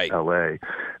right. LA.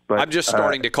 But I'm just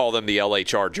starting to call them the LA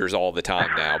Chargers all the time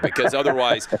now, because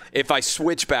otherwise, if I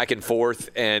switch back and forth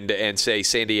and say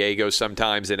San Diego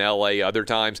sometimes and LA other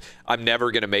times, I'm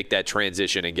never going to make that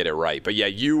transition and get it right. But yeah,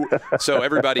 so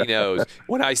everybody knows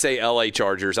when I say LA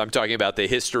Chargers, I'm talking about the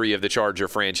history of the Charger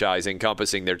franchise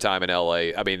encompassing their time in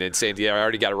LA. I mean, in San Diego, I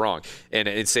already got it wrong, and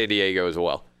in San Diego as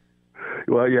well.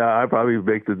 Well, yeah, I probably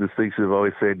make the distinction of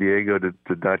always San Diego to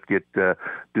not get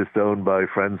disowned by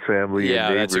friends, family,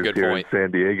 and neighbors here in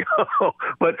San Diego.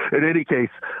 But in any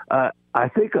case, I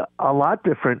think a lot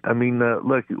different. I mean,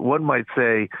 look, one might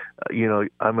say,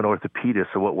 I'm an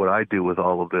orthopedist, so what would I do with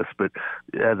all of this? But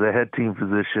as a head team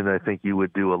physician, I think you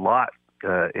would do a lot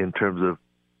in terms of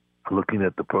looking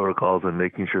at the protocols and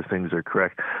making sure things are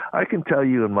correct. I can tell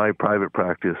you in my private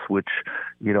practice, which,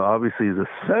 obviously is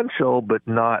essential, but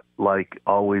not like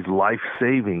always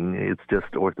life-saving. It's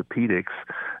just orthopedics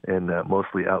and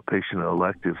mostly outpatient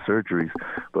elective surgeries.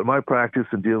 But my practice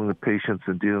in dealing with patients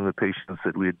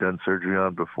that we had done surgery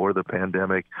on before the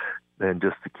pandemic, and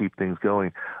just to keep things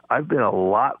going, I've been a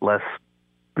lot less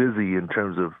busy in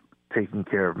terms of taking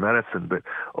care of medicine, but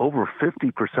over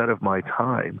 50% of my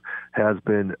time has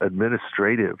been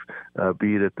administrative,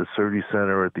 be it at the surgery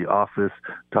center or at the office,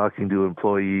 talking to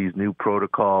employees, new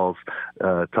protocols,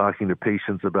 talking to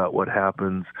patients about what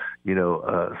happens,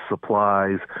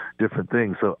 supplies, different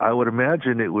things. So I would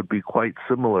imagine it would be quite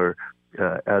similar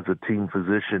as a team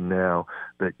physician now,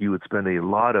 that you would spend a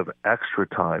lot of extra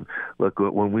time. Look,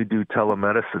 when we do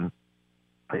telemedicine,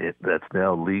 that's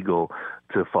now legal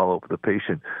to follow up with the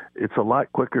patient, it's a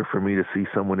lot quicker for me to see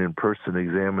someone in person,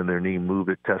 examine their knee, move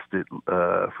it, test it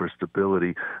for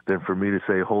stability, than for me to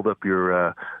say, hold up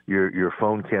your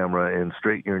phone camera and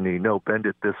straighten your knee. No, bend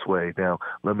it this way. Now,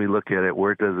 let me look at it.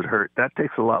 Where does it hurt? That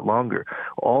takes a lot longer.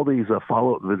 All these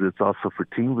follow-up visits also for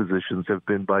team physicians have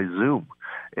been by Zoom.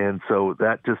 And so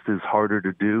that just is harder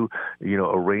to do,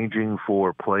 arranging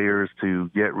for players to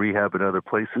get rehab in other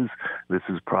places. This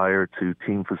is prior to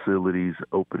team facilities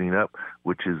opening up,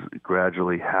 which is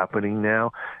gradually happening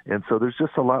now. And so there's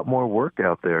just a lot more work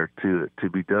out there to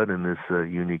be done in this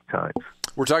unique times.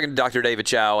 We're talking to Dr. David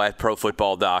Chao at Pro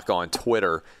Football Doc on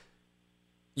Twitter.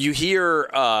 You hear,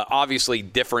 obviously,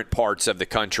 different parts of the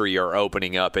country are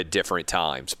opening up at different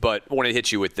times. But I want to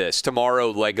hit you with this.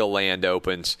 Tomorrow, Legoland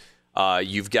opens.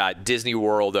 You've got Disney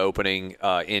World opening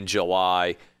in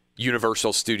July,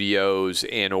 Universal Studios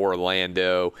in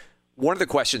Orlando. One of the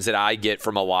questions that I get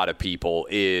from a lot of people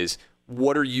is,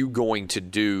 what are you going to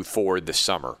do for the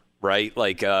summer, right?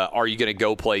 Like, are you going to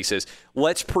go places?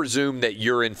 Let's presume that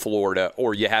you're in Florida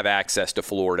or you have access to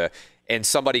Florida, and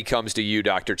somebody comes to you,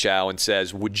 Dr. Chao, and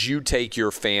says, would you take your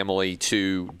family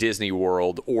to Disney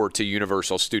World or to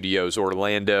Universal Studios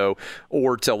Orlando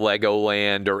or to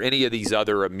Legoland or any of these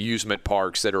other amusement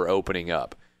parks that are opening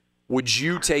up? Would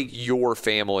you take your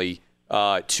family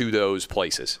to those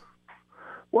places?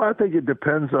 Well, I think it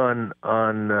depends on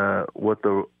what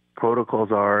the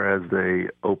protocols are as they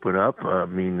open up. I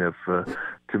mean, if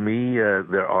to me,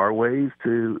 there are ways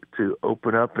to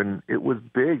open up, and it was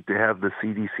big to have the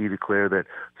CDC declare that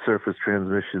surface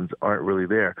transmissions aren't really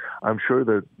there. I'm sure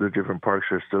that the different parks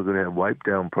are still going to have wipe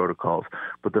down protocols,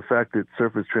 but the fact that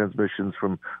surface transmissions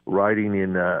from riding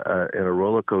in a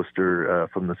roller coaster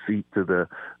from the seat to the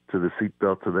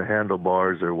seatbelt to the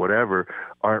handlebars or whatever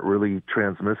aren't really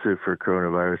transmissive for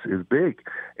coronavirus is big.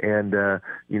 And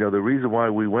the reason why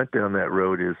we went down that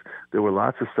road is there were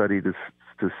lots of studies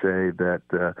to say that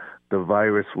the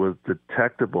virus was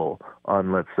detectable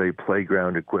on, let's say,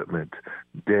 playground equipment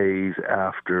days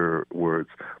afterwards.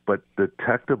 But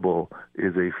detectable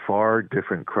is a far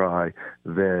different cry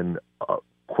than,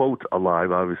 quote,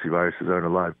 alive. Obviously, viruses aren't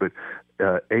alive, but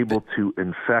able to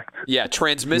infect. Yeah,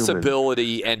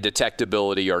 transmissibility humans. And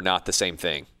detectability are not the same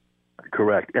thing.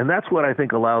 Correct. And that's what I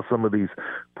think allows some of these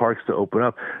parks to open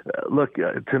up. Look,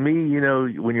 to me,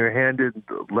 when you're handed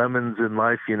lemons in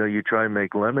life, you try and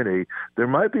make lemonade. There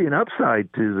might be an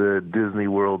upside to the Disney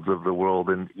Worlds of the world.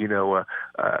 And,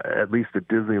 at least at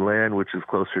Disneyland, which is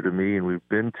closer to me, and we've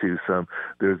been to some,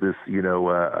 there's this,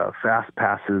 fast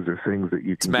passes or things that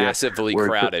you can get. It's massively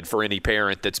crowded for any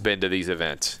parent that's been to these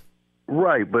events.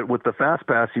 Right, but with the Fast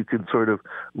Pass, you can sort of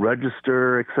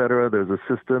register, et cetera. There's a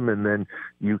system, and then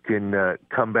you can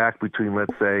come back between,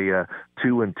 let's say,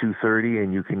 2 and 2:30,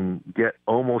 and you can get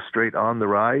almost straight on the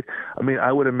ride. I mean,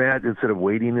 I would imagine, instead of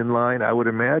waiting in line, I would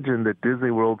imagine that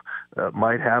Disney World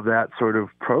might have that sort of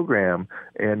program.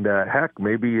 And heck,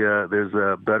 maybe there's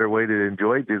a better way to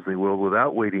enjoy Disney World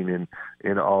without waiting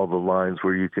in all the lines,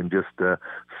 where you can just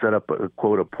set up a,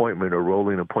 quote, appointment or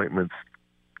rolling appointments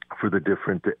for the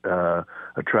different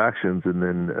attractions, and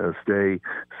then stay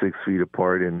 6 feet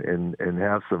apart and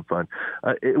have some fun.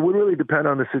 It would really depend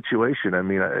on the situation. I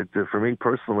mean, for me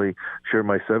personally, sure,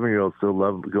 my 7-year-olds still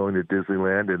love going to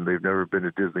Disneyland, and they've never been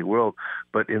to Disney World.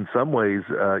 But in some ways,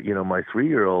 my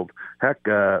 3-year-old, heck,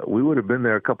 we would have been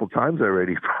there a couple times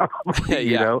already, probably.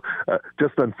 Yeah.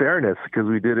 Just unfairness, because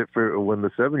we did it for when the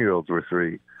 7-year-olds were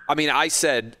 3. I mean, I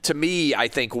said, to me, I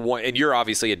think and you're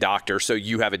obviously a doctor, so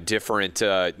you have a different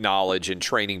knowledge and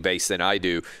training base than I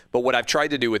do. But what I've tried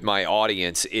to do with my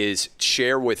audience is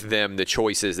share with them the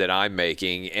choices that I'm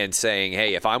making and saying,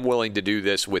 hey, if I'm willing to do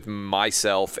this with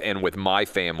myself and with my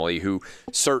family, who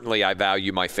certainly I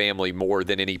value my family more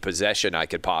than any possession I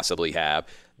could possibly have,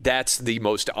 that's the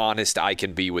most honest I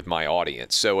can be with my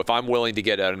audience. So if I'm willing to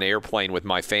get on an airplane with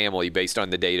my family based on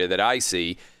the data that I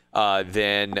see,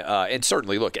 then and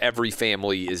certainly, look, every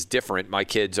family is different. My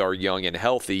kids are young and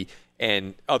healthy,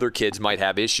 and other kids might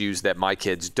have issues that my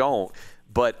kids don't.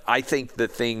 But I think the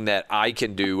thing that I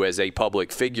can do as a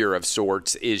public figure of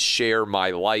sorts is share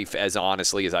my life as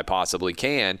honestly as I possibly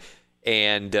can.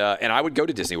 And I would go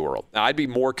to Disney World. I'd be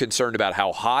more concerned about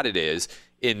how hot it is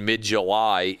in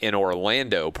mid-July in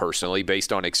Orlando, personally,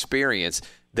 based on experience,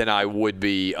 than I would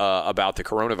be about the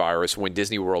coronavirus when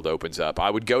Disney World opens up. I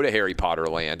would go to Harry Potter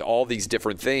Land. All these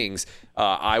different things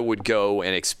I would go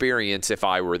and experience if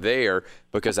I were there,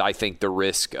 because I think the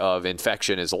risk of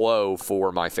infection is low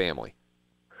for my family.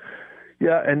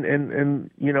 Yeah, and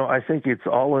I think it's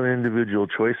all an individual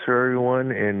choice for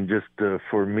everyone. And just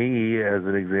for me, as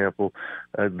an example,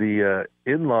 the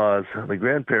in-laws, the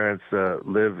grandparents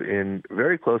live in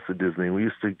very close to Disney. We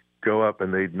used to go up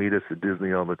and they'd meet us at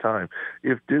Disney all the time.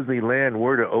 If Disneyland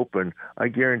were to open, I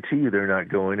guarantee you they're not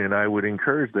going, and I would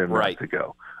encourage them not to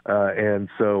go. And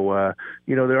so,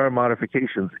 there are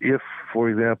modifications. If, for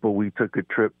example, we took a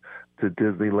trip to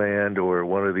Disneyland or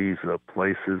one of these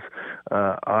places,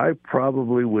 I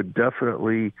probably would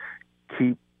definitely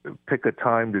pick a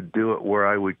time to do it where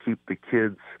I would keep the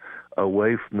kids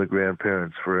away from the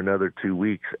grandparents for another 2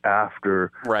 weeks after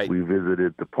we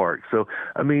visited the park. So,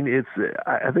 I mean,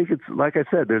 I think it's, like I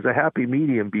said, there's a happy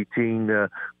medium between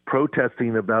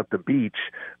protesting about the beach,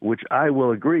 which I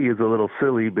will agree is a little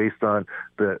silly based on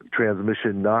the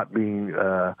transmission not being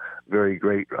very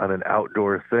great on an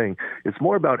outdoor thing. It's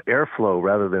more about airflow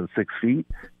rather than 6 feet.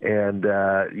 And,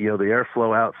 the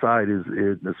airflow outside is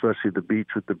especially the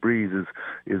beach with the breeze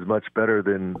is much better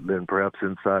than perhaps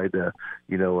inside,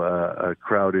 a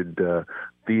crowded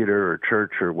theater or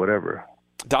church or whatever.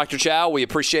 Dr. Chow, we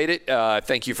appreciate it.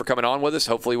 Thank you for coming on with us.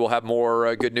 Hopefully we'll have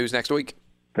more good news next week.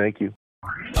 Thank you.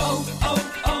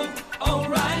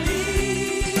 O'Reilly.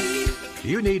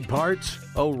 You need parts?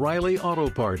 O'Reilly Auto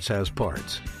Parts has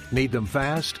parts. Need them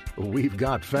fast? We've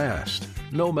got fast.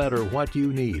 No matter what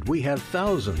you need, we have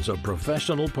thousands of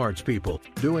professional parts people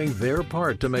doing their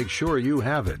part to make sure you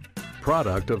have it.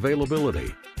 Product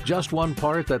availability. Just one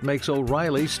part that makes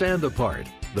O'Reilly stand apart.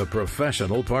 The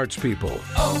professional parts people.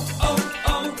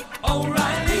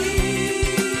 O'Reilly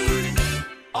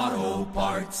Auto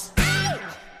Parts.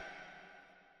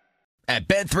 At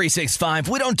Bet365,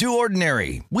 we don't do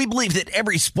ordinary. We believe that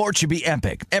every sport should be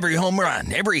epic. Every home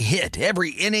run, every hit,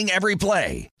 every inning, every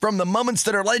play. From the moments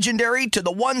that are legendary to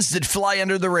the ones that fly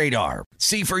under the radar.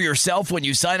 See for yourself when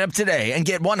you sign up today and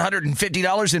get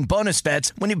 $150 in bonus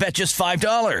bets when you bet just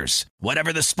 $5.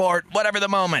 Whatever the sport, whatever the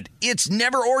moment, it's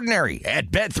never ordinary at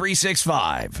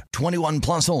Bet365. 21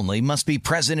 plus only. Must be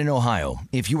present in Ohio.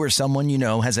 If you or someone you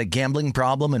know has a gambling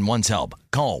problem and wants help,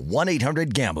 call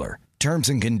 1-800-GAMBLER. Terms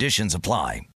and conditions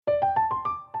apply.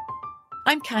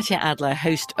 I'm Katya Adler,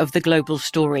 host of The Global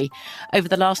Story. Over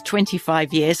the last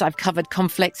 25 years, I've covered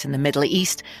conflicts in the Middle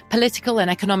East, political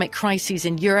and economic crises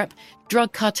in Europe,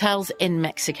 drug cartels in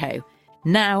Mexico.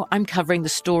 Now I'm covering the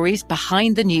stories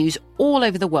behind the news all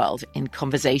over the world in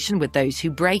conversation with those who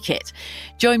break it.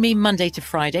 Join me Monday to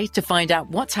Friday to find out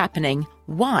what's happening,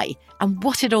 why, and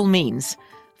what it all means.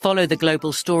 Follow The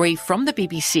Global Story from the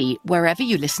BBC wherever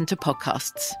you listen to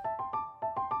podcasts.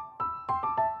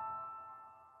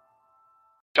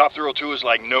 Top Thrill 2 is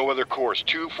like no other course.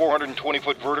 2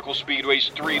 420-foot vertical speedways,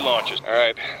 3 launches. All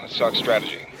right, let's talk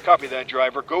strategy. Copy that,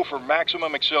 driver. Go for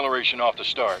maximum acceleration off the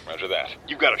start. Roger that.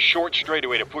 You've got a short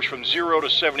straightaway to push from 0 to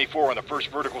 74 on the first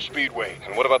vertical speedway.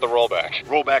 And what about the rollback?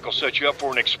 Rollback will set you up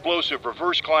for an explosive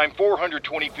reverse climb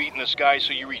 420 feet in the sky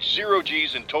so you reach 0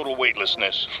 Gs in total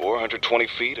weightlessness. 420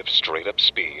 feet of straight-up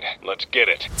speed. Let's get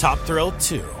it. Top Thrill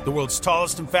 2, the world's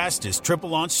tallest and fastest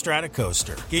triple-launch strata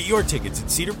coaster. Get your tickets at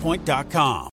cedarpoint.com.